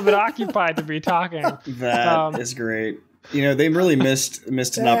you're a little bit occupied to be talking. That is great. You know, they really missed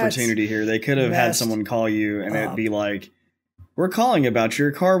an opportunity here. They could have had someone call you and it'd be like, we're calling about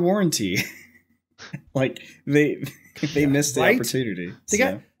your car warranty. Like they missed the opportunity.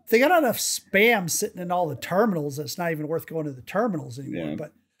 They got enough spam sitting in all the terminals that's not even worth going to the terminals anymore. Yeah.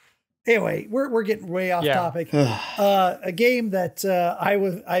 But anyway, we're getting way off topic. A game that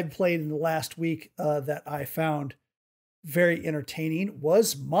I played in the last week that I found very entertaining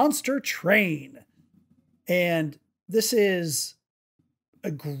was Monster Train. And this is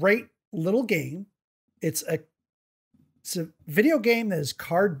a great little game. It's a video game that is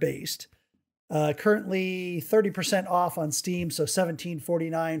card based. Currently 30% off on Steam, so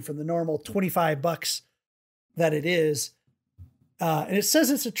 $17.49 from the normal $25 that it is. And it says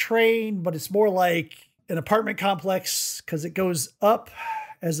it's a train, but it's more like an apartment complex because it goes up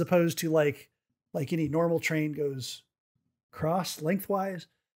as opposed to like any normal train goes cross lengthwise.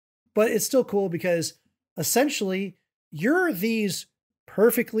 But it's still cool because essentially you're these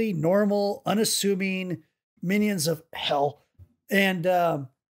perfectly normal, unassuming minions of hell. And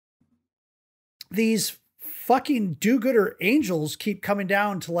these fucking do-gooder angels keep coming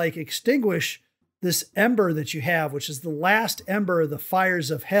down to like extinguish this ember that you have, which is the last ember of the fires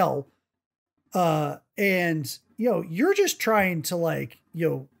of hell. And, you're just trying to like,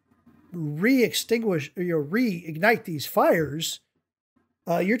 re-extinguish, reignite these fires.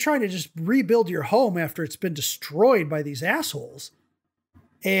 You're trying to just rebuild your home after it's been destroyed by these assholes.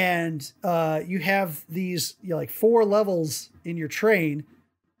 And you have these like 4 levels in your train,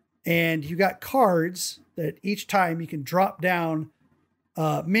 and you got cards that each time you can drop down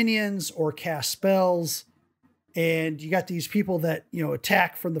minions or cast spells. And you got these people that,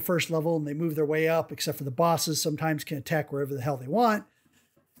 attack from the first level and they move their way up, except for the bosses sometimes can attack wherever the hell they want.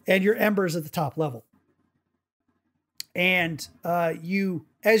 And your embers at the top level. And as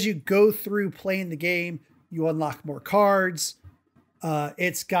you go through playing the game, you unlock more cards.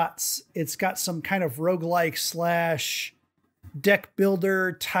 It's got some kind of roguelike / deck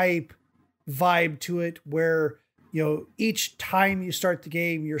builder type vibe to it where, each time you start the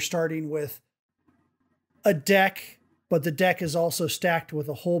game, you're starting with a deck, but the deck is also stacked with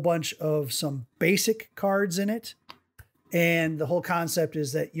a whole bunch of some basic cards in it. And the whole concept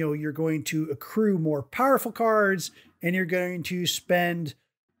is that, you're going to accrue more powerful cards and you're going to spend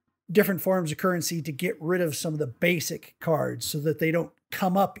different forms of currency to get rid of some of the basic cards so that they don't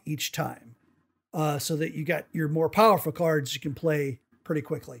come up each time. So that you got your more powerful cards you can play pretty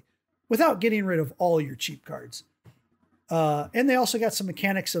quickly without getting rid of all your cheap cards. And they also got some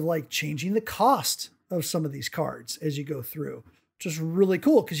mechanics of like changing the cost of some of these cards as you go through, which is really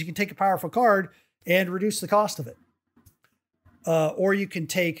cool because you can take a powerful card and reduce the cost of it. Or you can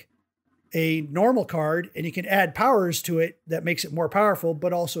take a normal card and you can add powers to it that makes it more powerful,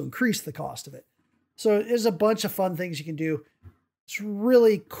 but also increase the cost of it. So there's a bunch of fun things you can do. It's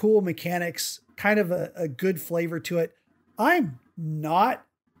really cool mechanics, kind of a good flavor to it. I'm not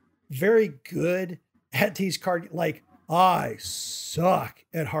very good at these cards. Like, I suck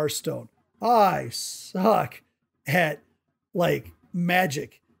at Hearthstone. I suck at like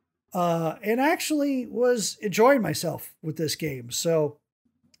Magic. And actually was enjoying myself with this game. So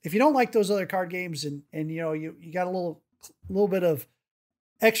if you don't like those other card games and you got a little bit of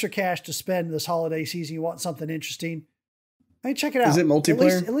extra cash to spend this holiday season, you want something interesting, check it out. Is it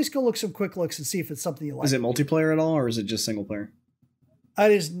multiplayer? At least go look some quick looks and see if it's something you like. Is it multiplayer at all, or is it just single player?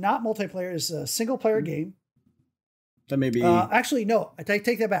 It is not multiplayer. It's a single player game. That may be. Actually, no, I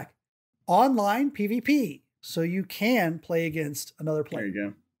take that back. Online PvP. So you can play against another player. There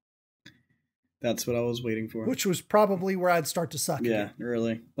you go. That's what I was waiting for. Which was probably where I'd start to suck. Yeah, again.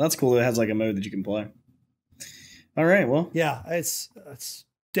 really. Well, that's cool. It has like a mode that you can play. All right, well. Yeah, it's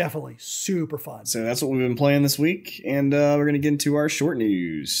definitely super fun. So that's what we've been playing this week, and we're going to get into our short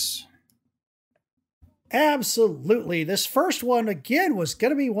news. Absolutely. This first one, again, was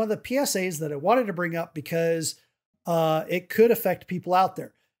going to be one of the PSAs that I wanted to bring up because it could affect people out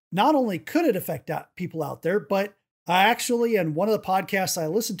there. Not only could it affect people out there, but I actually, in one of the podcasts I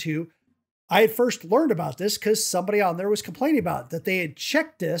listened to, I had first learned about this because somebody on there was complaining about it, that they had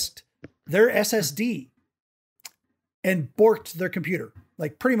check disked their SSD and borked their computer,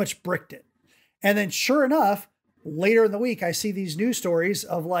 like pretty much bricked it. And then sure enough, later in the week, I see these news stories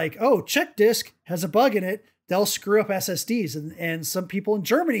of like, oh, check disk has a bug in it. They'll screw up SSDs. And some people in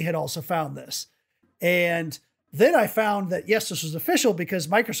Germany had also found this. And then I found that, yes, this was official because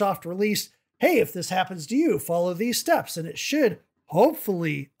Microsoft released, hey, if this happens to you, follow these steps. And it should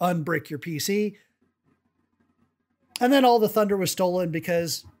hopefully unbrick your PC. And then all the thunder was stolen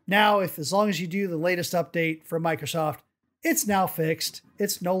because now, as long as you do the latest update from Microsoft, it's now fixed.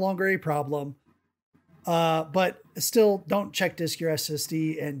 It's no longer a problem. But still, don't check disk your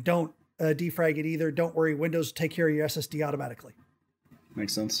SSD and don't defrag it either. Don't worry, Windows will take care of your SSD automatically.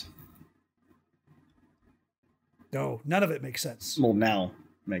 Makes sense. No, none of it makes sense. Well, now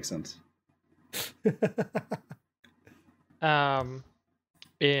makes sense.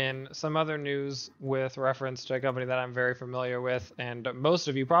 In some other news with reference to a company that I'm very familiar with, and most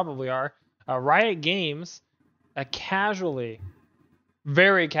of you probably are, Riot Games,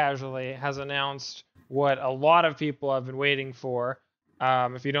 very casually, has announced what a lot of people have been waiting for.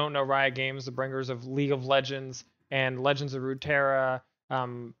 If you don't know Riot Games, the bringers of League of Legends and Legends of Runeterra,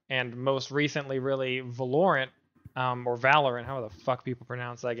 and most recently, really Valorant, or Valorant, how the fuck people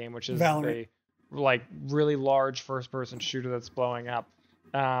pronounce that game, which is Valorant. a like really large first-person shooter that's blowing up.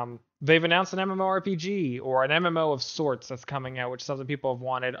 They've announced an MMORPG or an MMO of sorts that's coming out, which is something people have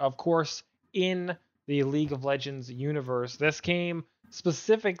wanted. Of course, in the League of Legends universe, this came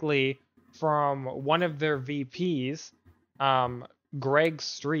specifically from one of their VPs, Greg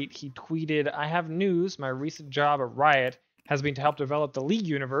Street. He tweeted, "I have news. My recent job at Riot has been to help develop the League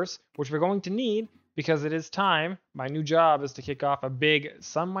universe, which we're going to need because it is time. My new job is to kick off a big,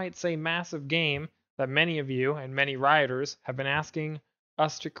 some might say massive game that many of you and many Rioters have been asking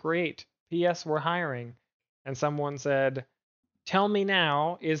us to create. P.S. We're hiring." And someone said, "Tell me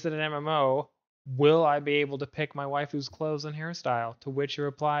now, is it an MMO? Will I be able to pick my waifu's clothes and hairstyle?" To which he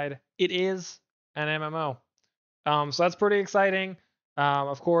replied, "It is an MMO." So that's pretty exciting.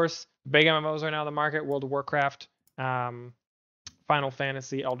 Of course, big MMOs are now on the market: World of Warcraft, Final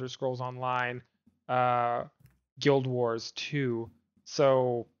Fantasy, Elder Scrolls Online, Guild Wars 2.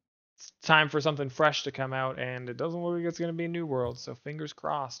 So it's time for something fresh to come out, and it doesn't look like it's going to be a New World. So fingers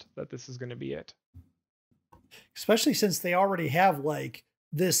crossed that this is going to be it. Especially since they already have like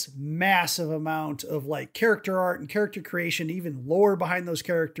this massive amount of like character art and character creation, even lore behind those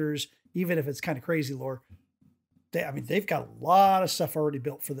characters, even if it's kind of crazy lore. They've got a lot of stuff already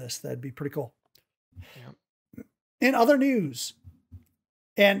built for this. That'd be pretty cool. Yeah. In other news,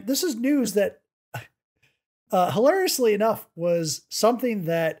 and this is news that hilariously enough was something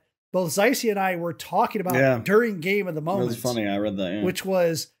that both Xycia and I were talking about during Game of the Moment. It was funny. I read that. Yeah. Which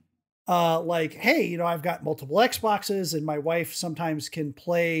was like, hey, I've got multiple Xboxes and my wife sometimes can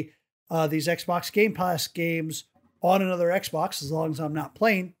play these Xbox Game Pass games on another Xbox as long as I'm not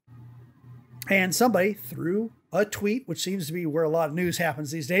playing. And somebody threw a tweet, which seems to be where a lot of news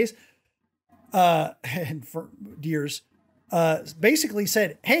happens these days, and for years, basically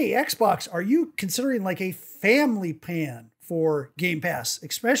said, "Hey, Xbox, are you considering like a family plan for Game Pass,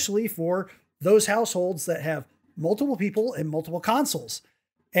 especially for those households that have multiple people and multiple consoles?"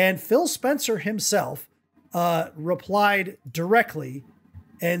 And Phil Spencer himself replied directly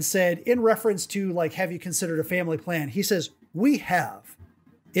and said, in reference to like, have you considered a family plan? He says, "We have.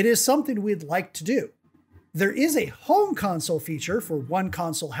 It is something we'd like to do. There is a home console feature for one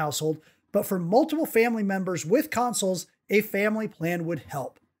console household, but for multiple family members with consoles, a family plan would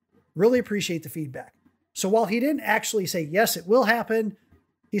help. Really appreciate the feedback." So while he didn't actually say, yes, it will happen,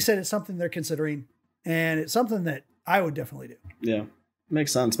 he said it's something they're considering, and it's something that I would definitely do. Yeah.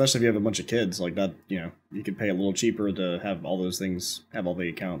 Makes sense, especially if you have a bunch of kids like that. You could pay a little cheaper to have all those things, have all the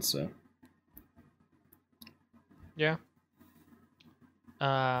accounts. So, yeah.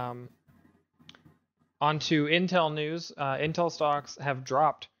 On to Intel news. Intel stocks have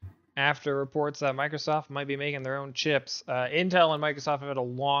dropped after reports that Microsoft might be making their own chips. Intel and Microsoft have had a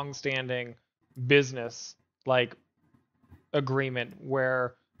long-standing business agreement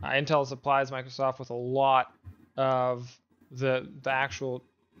where Intel supplies Microsoft with a lot of the actual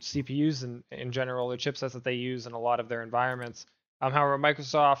CPUs and in general the chipsets that they use in a lot of their environments. However,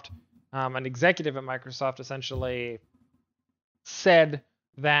 Microsoft, an executive at Microsoft essentially said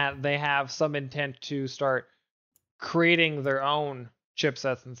that they have some intent to start creating their own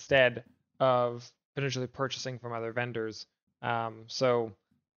chipsets instead of potentially purchasing from other vendors. So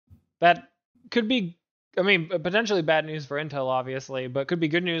that could be, potentially bad news for Intel, obviously, but could be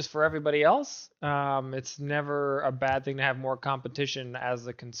good news for everybody else. It's never a bad thing to have more competition as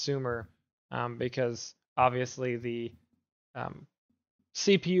a consumer, because obviously the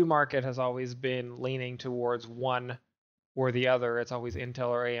CPU market has always been leaning towards one or the other. It's always Intel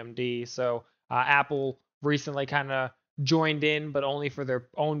or AMD. So Apple recently kind of joined in, but only for their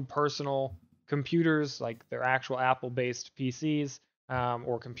own personal computers, like their actual Apple-based PCs,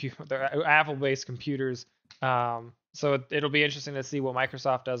 or their Apple-based computers. So it'll be interesting to see what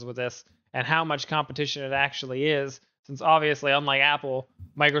Microsoft does with this and how much competition it actually is, since obviously, unlike Apple,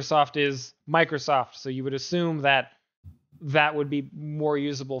 Microsoft is Microsoft. So you would assume that would be more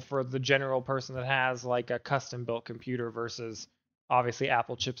usable for the general person that has like a custom-built computer, versus obviously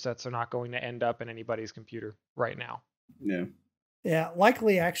Apple chipsets are not going to end up in anybody's computer right now. Yeah. Yeah,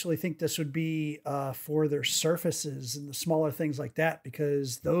 likely I actually think this would be for their Surfaces and the smaller things like that,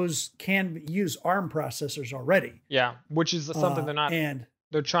 because those can use ARM processors already. Yeah, which is something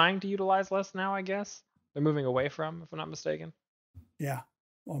they're trying to utilize less now, I guess. They're moving away from, if I'm not mistaken. Yeah.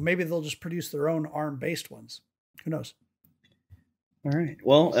 Well, maybe they'll just produce their own ARM-based ones. Who knows? All right.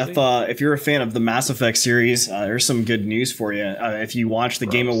 Well, if you're a fan of the Mass Effect series, there's some good news for you. If you watched the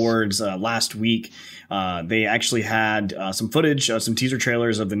Game Awards last week, they actually had some footage, some teaser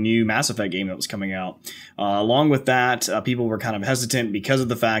trailers of the new Mass Effect game that was coming out. Along with that, people were kind of hesitant because of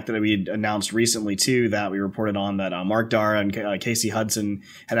the fact that we had announced recently, too, that we reported on that Mark Dara and Casey Hudson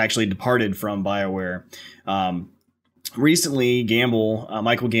had actually departed from BioWare. Recently,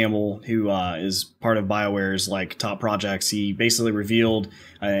 Michael Gamble, who is part of BioWare's top projects, he basically revealed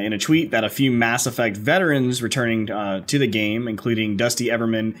in a tweet that a few Mass Effect veterans returning to the game, including Dusty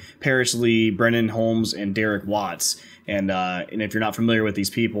Everman, Paris Lee, Brennan Holmes, and Derek Watts. And if you're not familiar with these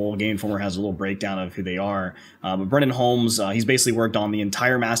people, Game Informer has a little breakdown of who they are. But Brennan Holmes, he's basically worked on the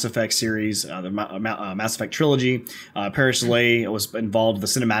entire Mass Effect series, the Mass Effect trilogy. Paris Lee was involved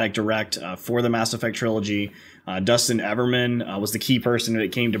with the cinematic direct for the Mass Effect trilogy. Dustin Everman was the key person when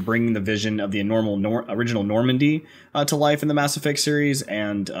it came to bringing the vision of the original Normandy to life in the Mass Effect series,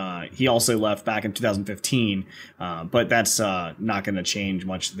 and he also left back in 2015, but that's not going to change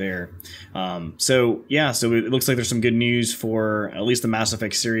much there. So it looks like there's some good news for at least the Mass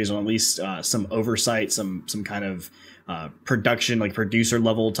Effect series, or at least some oversight, some kind of production, producer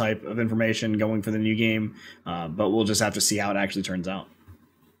level type of information going for the new game, but we'll just have to see how it actually turns out.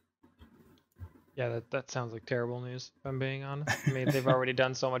 Yeah, that sounds like terrible news, if I'm being honest. I mean, they've already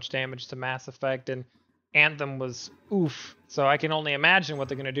done so much damage to Mass Effect, and Anthem was oof. So I can only imagine what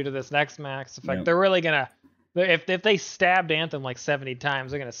they're going to do to this next Mass Effect. Yep. They're really going to... If they stabbed Anthem 70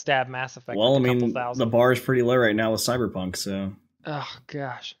 times, they're going to stab Mass Effect a couple thousand. The bar is pretty low right now with CyberPunk, so... Oh,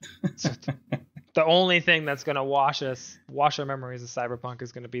 gosh. The only thing that's going to wash our memories of CyberPunk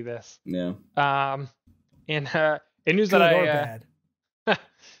is going to be this. Yeah. In news Good that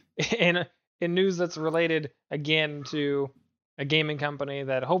in news that's related again to a gaming company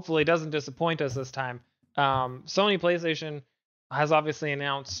that hopefully doesn't disappoint us this time, Sony PlayStation has obviously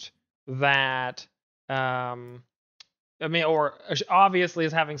announced that, obviously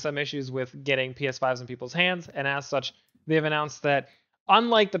is having some issues with getting PS5s in people's hands, and as such, they've announced that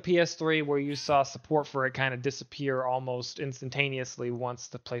unlike the PS3, where you saw support for it kind of disappear almost instantaneously once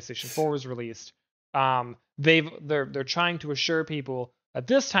the PlayStation 4 was released, they're trying to assure people that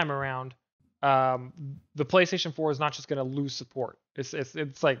this time around, the PlayStation 4 is not just going to lose support.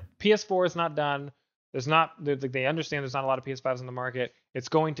 It's like PS4 is not done. They understand there's not a lot of PS5s in the market. It's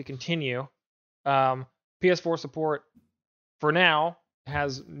going to continue. PS4 support for now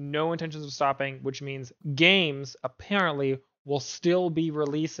has no intentions of stopping, which means games apparently will still be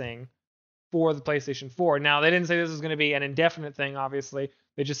releasing for the PlayStation 4. Now, they didn't say this is going to be an indefinite thing, obviously.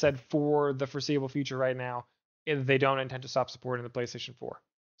 They just said for the foreseeable future right now, they don't intend to stop supporting the PlayStation 4.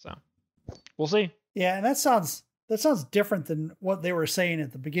 So we'll see. Yeah, and that sounds different than what they were saying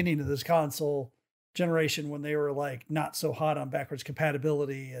at the beginning of this console generation, when they were not so hot on backwards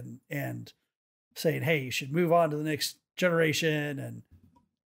compatibility and saying, hey, you should move on to the next generation. And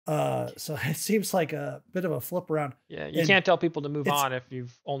so it seems like a bit of a flip around. Yeah, you can't tell people to move on if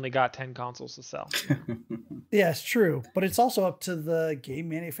you've only got 10 consoles to sell. Yeah, it's true. But it's also up to the game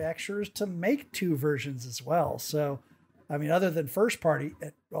manufacturers to make 2 versions as well. So, I mean, other than first party,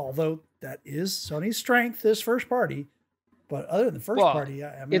 although that is Sony's strength, is first party, but other than first party,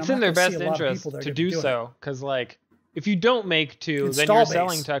 I mean, it's in their best interest to do so, because if you don't make 2, then you're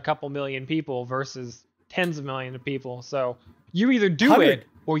selling to a couple million people versus tens of millions of people. So you either do it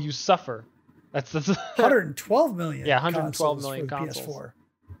or you suffer. That's 112 million. Yeah, 112 million consoles.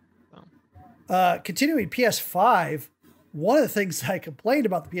 PS4. Continuing PS5, one of the things I complained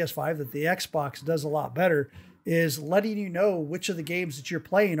about the PS5 that the Xbox does a lot better is letting you know which of the games that you're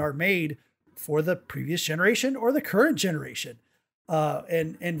playing are made for the previous generation or the current generation.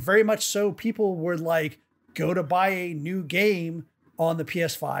 And very much so, people would go to buy a new game on the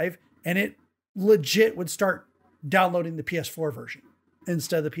PS5 and it legit would start downloading the PS4 version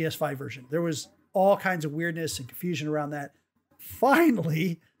instead of the PS5 version. There was all kinds of weirdness and confusion around that.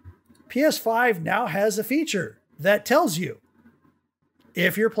 Finally, PS5 now has a feature that tells you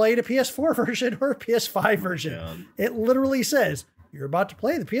if you're playing a PS4 version or a PS5 version. Yeah. It literally says, you're about to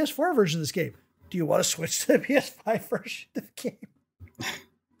play the PS4 version of this game. Do you want to switch to the PS5 version of the game?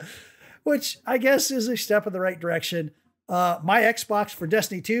 Which I guess is a step in the right direction. My Xbox for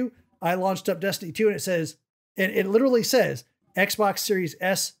Destiny 2, I launched up Destiny 2 and it says, and it literally says Xbox Series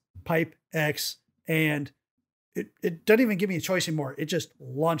S, Pipe X, and it doesn't even give me a choice anymore. It just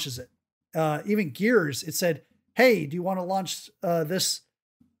launches it. Even Gears, it said, hey, do you want to launch this?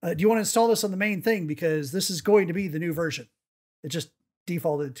 Do you want to install this on the main thing? Because this is going to be the new version. It just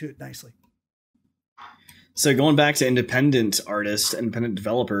defaulted to it nicely. So going back to independent artists, independent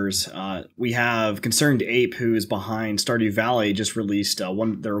developers, we have Concerned Ape, who is behind Stardew Valley, just released his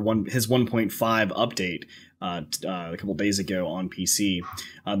 1.5 update a couple days ago on PC.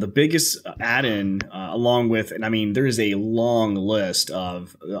 The biggest add-in, along with, and I mean, there is a long list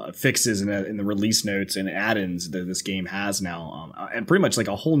of fixes in the release notes and add-ins that this game has now, and pretty much like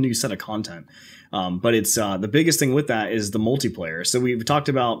a whole new set of content. But it's the biggest thing with that is the multiplayer. So we've talked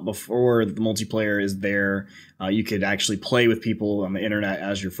about before that the multiplayer is there. You could actually play with people on the internet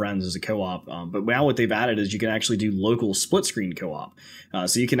as your friends as a co-op. But now what they've added is you can actually do local split screen co-op.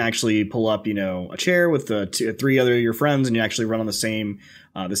 So you can actually pull up, a chair with three other of your friends, and you actually run on the same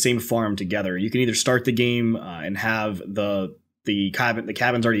farm together. You can either start the game and have the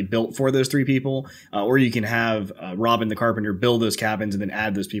cabin's already built for those three people, or you can have Robin the carpenter build those cabins and then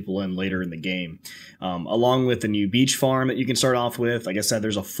add those people in later in the game. Along with the new beach farm that you can start off with. Like I said,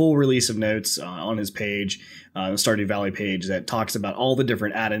 there's a full release of notes on his page, the Stardew Valley page, that talks about all the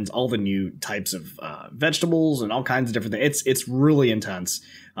different add-ins, all the new types of vegetables and all kinds of different things. It's really intense.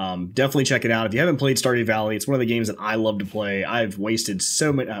 Definitely check it out. If you haven't played Stardew Valley, it's one of the games that I love to play. I've wasted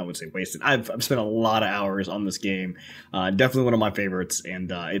so many, I would say wasted. I've spent a lot of hours on this game. Definitely one of my favorites,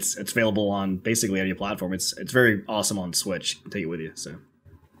 and it's available on basically any platform. It's very awesome on Switch. Take it with you. So,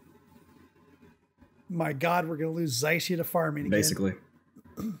 my God, we're gonna lose Xycia to farming again. Basically.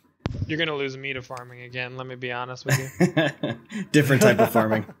 You're gonna lose me to farming again. Let me be honest with you. Different type of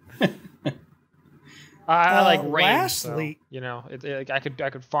farming. I like rain. Lastly, so, I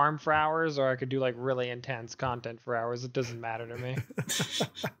could farm for hours, or I could do like really intense content for hours. It doesn't matter to me.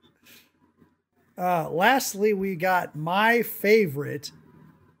 Lastly, we got my favorite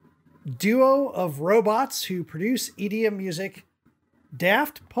duo of robots who produce EDM music.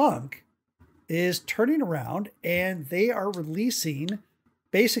 Daft Punk is turning around, and they are releasing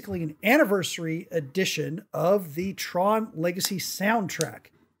basically an anniversary edition of the Tron Legacy soundtrack.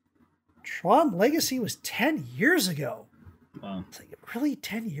 Tron Legacy was 10 years ago. Wow. It's like, really,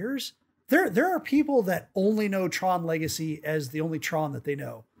 10 years? There are people that only know Tron Legacy as the only Tron that they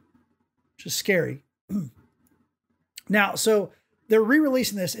know, which is scary. Now, so they're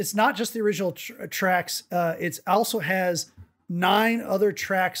re-releasing this. It's not just the original tracks. It also has 9 other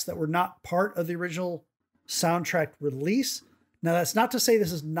tracks that were not part of the original soundtrack release. Now, that's not to say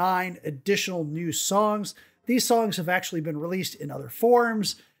this is 9 additional new songs. These songs have actually been released in other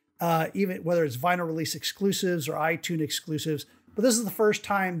forms, even whether it's vinyl release exclusives or iTunes exclusives. But this is the first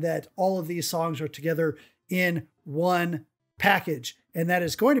time that all of these songs are together in one package. And that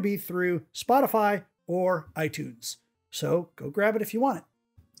is going to be through Spotify or iTunes. So go grab it if you want it.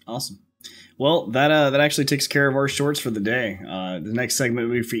 Awesome. Well, that actually takes care of our shorts for the day. The next segment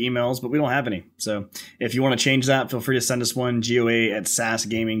will be for emails, but we don't have any. So if you want to change that, feel free to send us one,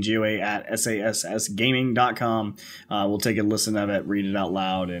 GOA@sassgaming, GOA@sassgaming.com. We'll take a listen of it, read it out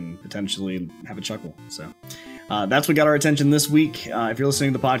loud, and potentially have a chuckle. So that's what got our attention this week. If you're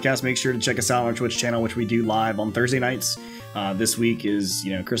listening to the podcast, make sure to check us out on our Twitch channel, which we do live on Thursday nights. This week is,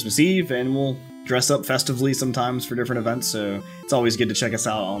 Christmas Eve, and we'll dress up festively sometimes for different events, so it's always good to check us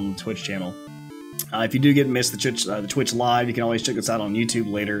out on the Twitch channel. If you do miss the Twitch live, you can always check us out on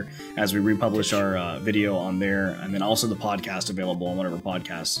YouTube later as we republish our video on there, and then also the podcast available on whatever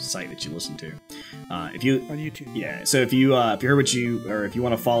podcast site that you listen to. If you on YouTube, yeah. So if you heard if you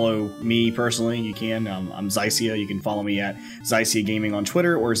want to follow me personally, you can. I'm Xycia. You can follow me at Xycia Gaming on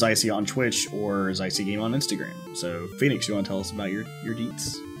Twitter, or Xycia on Twitch, or Xycia Gaming on Instagram. So Phoenix, you want to tell us about your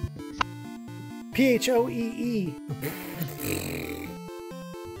deets?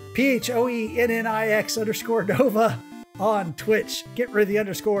 PHOENNIX_Nova on Twitch. Get rid of the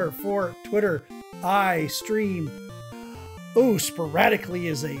underscore for Twitter. I stream. Oh, sporadically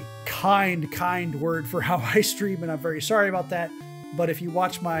is a kind word for how I stream, and I'm very sorry about that. But if you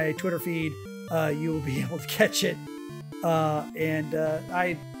watch my Twitter feed, you will be able to catch it. And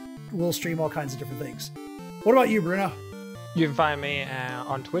I will stream all kinds of different things. What about you, Bruno? You can find me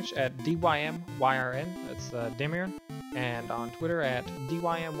on Twitch at DYMYRN, that's Dymyrn, and on Twitter at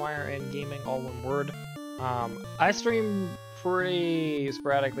DYMYRN Gaming, all one word. I stream pretty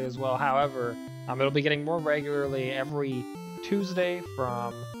sporadically as well. However, it'll be getting more regularly every Tuesday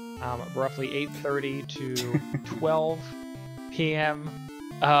from roughly 8:30 to 12 p.m.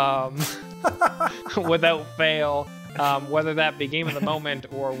 Without fail. Whether that be Game of the Moment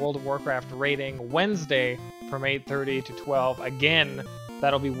or World of Warcraft rating. Wednesday from 8:30 to 12. Again,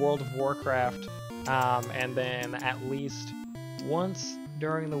 that'll be World of Warcraft. And then at least once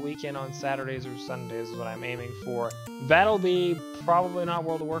during the weekend on Saturdays or Sundays is what I'm aiming for. That'll be probably not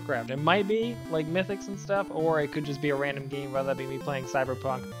World of Warcraft. It might be like Mythics and stuff, or it could just be a random game, whether that be me playing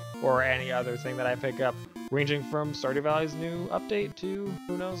CyberPunk or any other thing that I pick up. ranging from Stardew Valley's new update to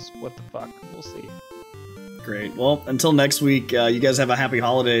who knows what the fuck. We'll see. Great. Well, until next week, you guys have a happy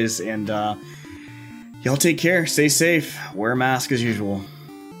holidays, and y'all take care. Stay safe. Wear a mask as usual.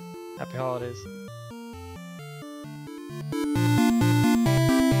 Happy holidays.